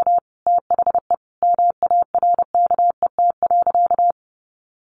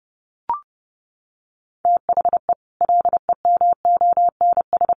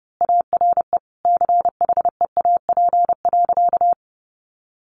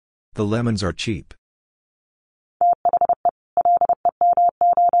 The lemons are cheap.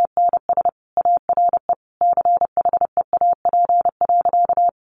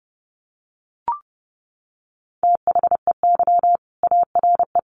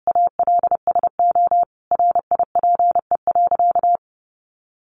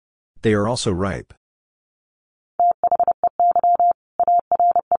 They are also ripe.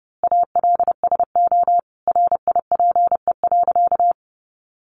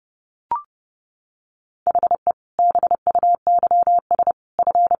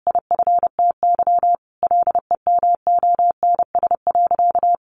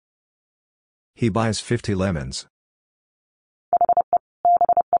 He buys 50 lemons.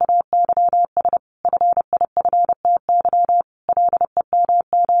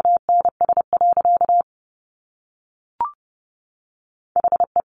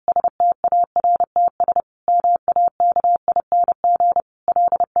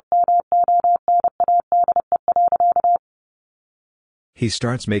 He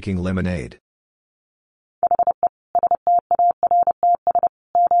starts making lemonade.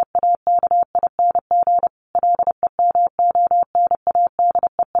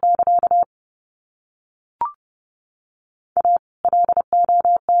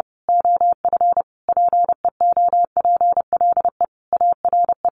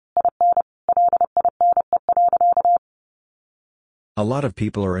 A lot of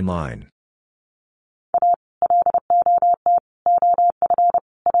people are in line.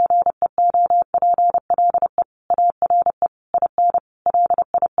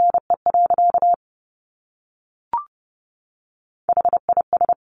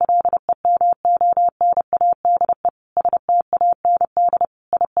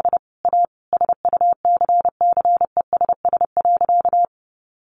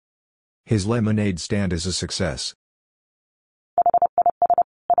 His lemonade stand is a success.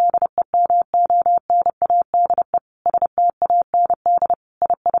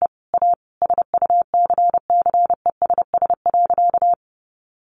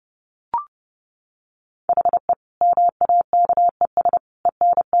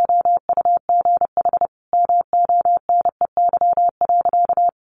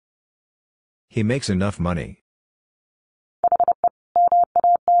 He makes enough money.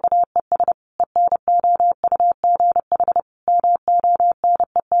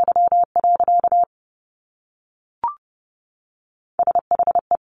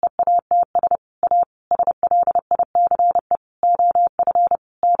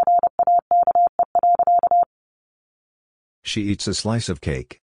 She eats a slice of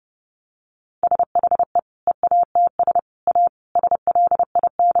cake.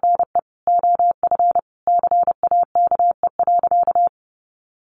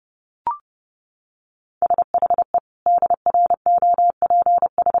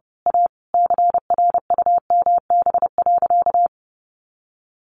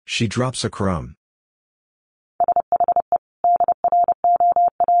 She drops a crumb.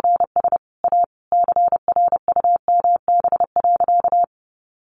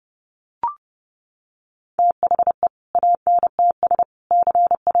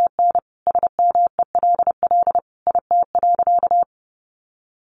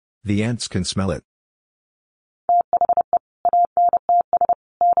 The ants can smell it.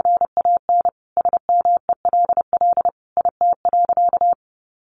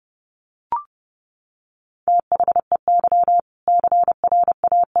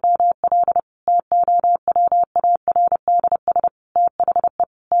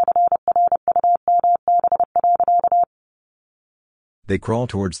 They crawl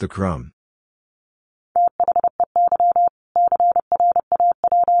towards the crumb.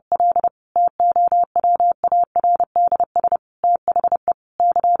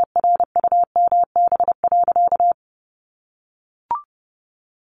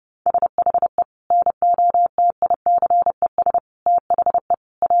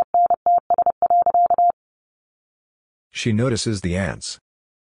 She notices the ants.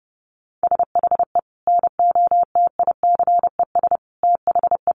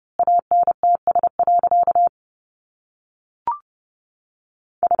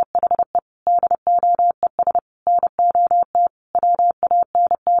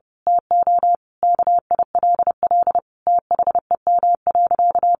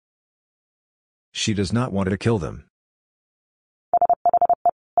 She does not want to kill them.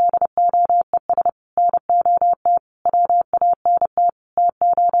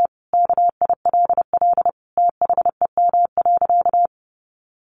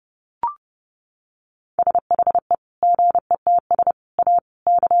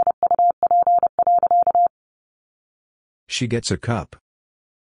 She gets a cup.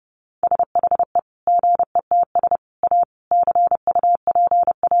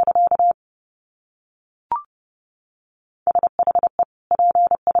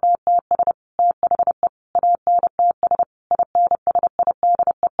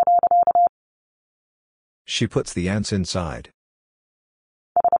 She puts the ants inside.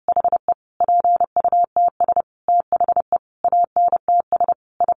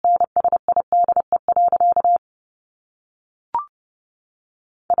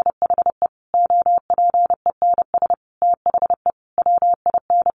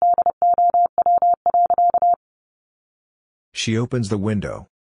 She opens the window.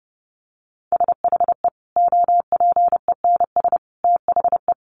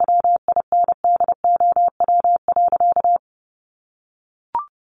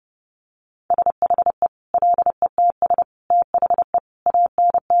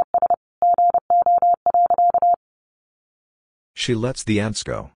 She lets the ants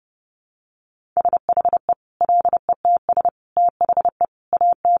go.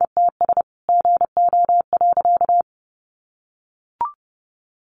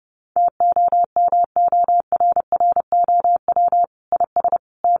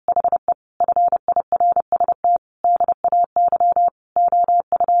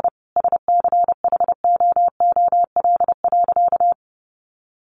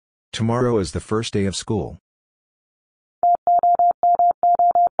 Tomorrow is the first day of school.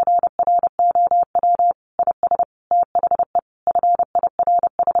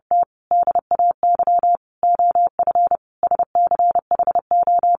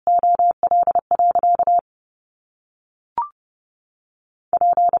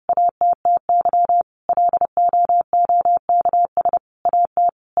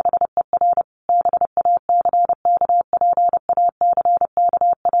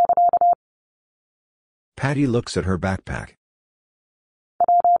 Patty looks at her backpack.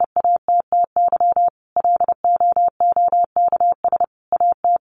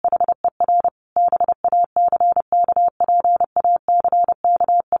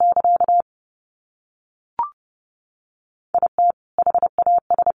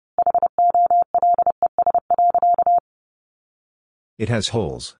 It has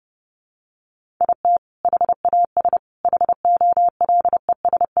holes.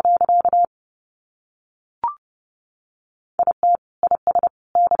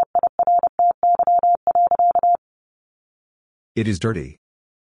 It is dirty.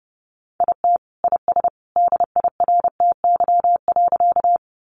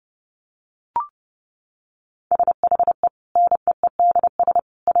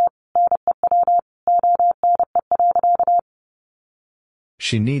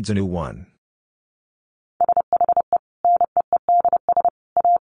 She needs a new one.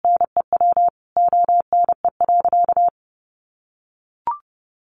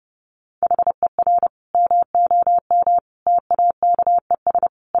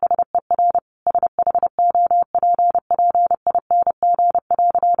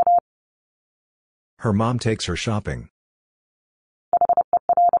 Her mom takes her shopping.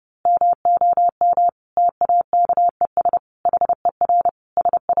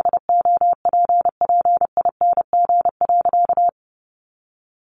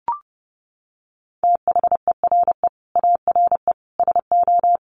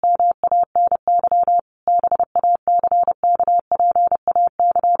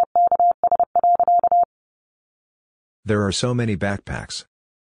 There are so many backpacks.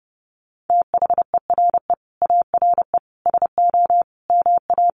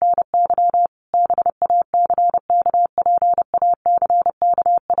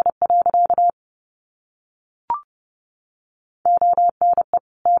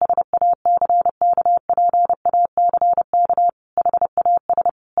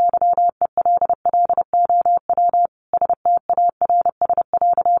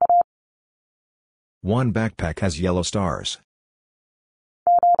 One backpack has yellow stars.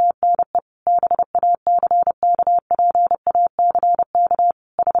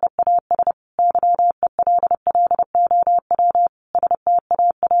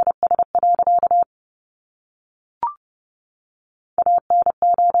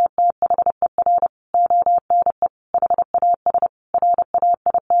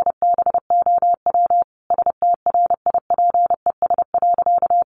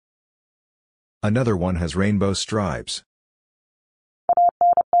 Another one has rainbow stripes.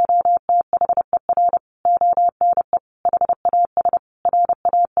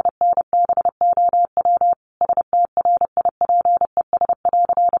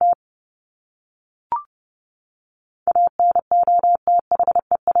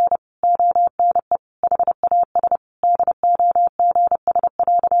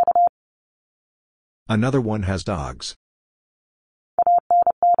 Another one has dogs.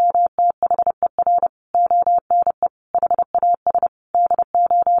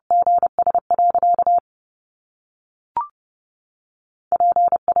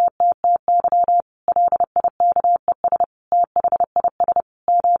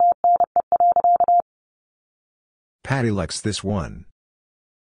 Patty likes this one.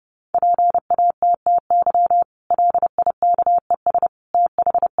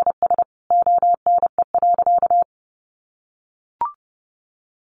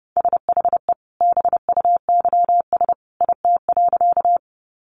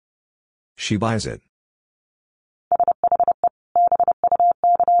 She buys it.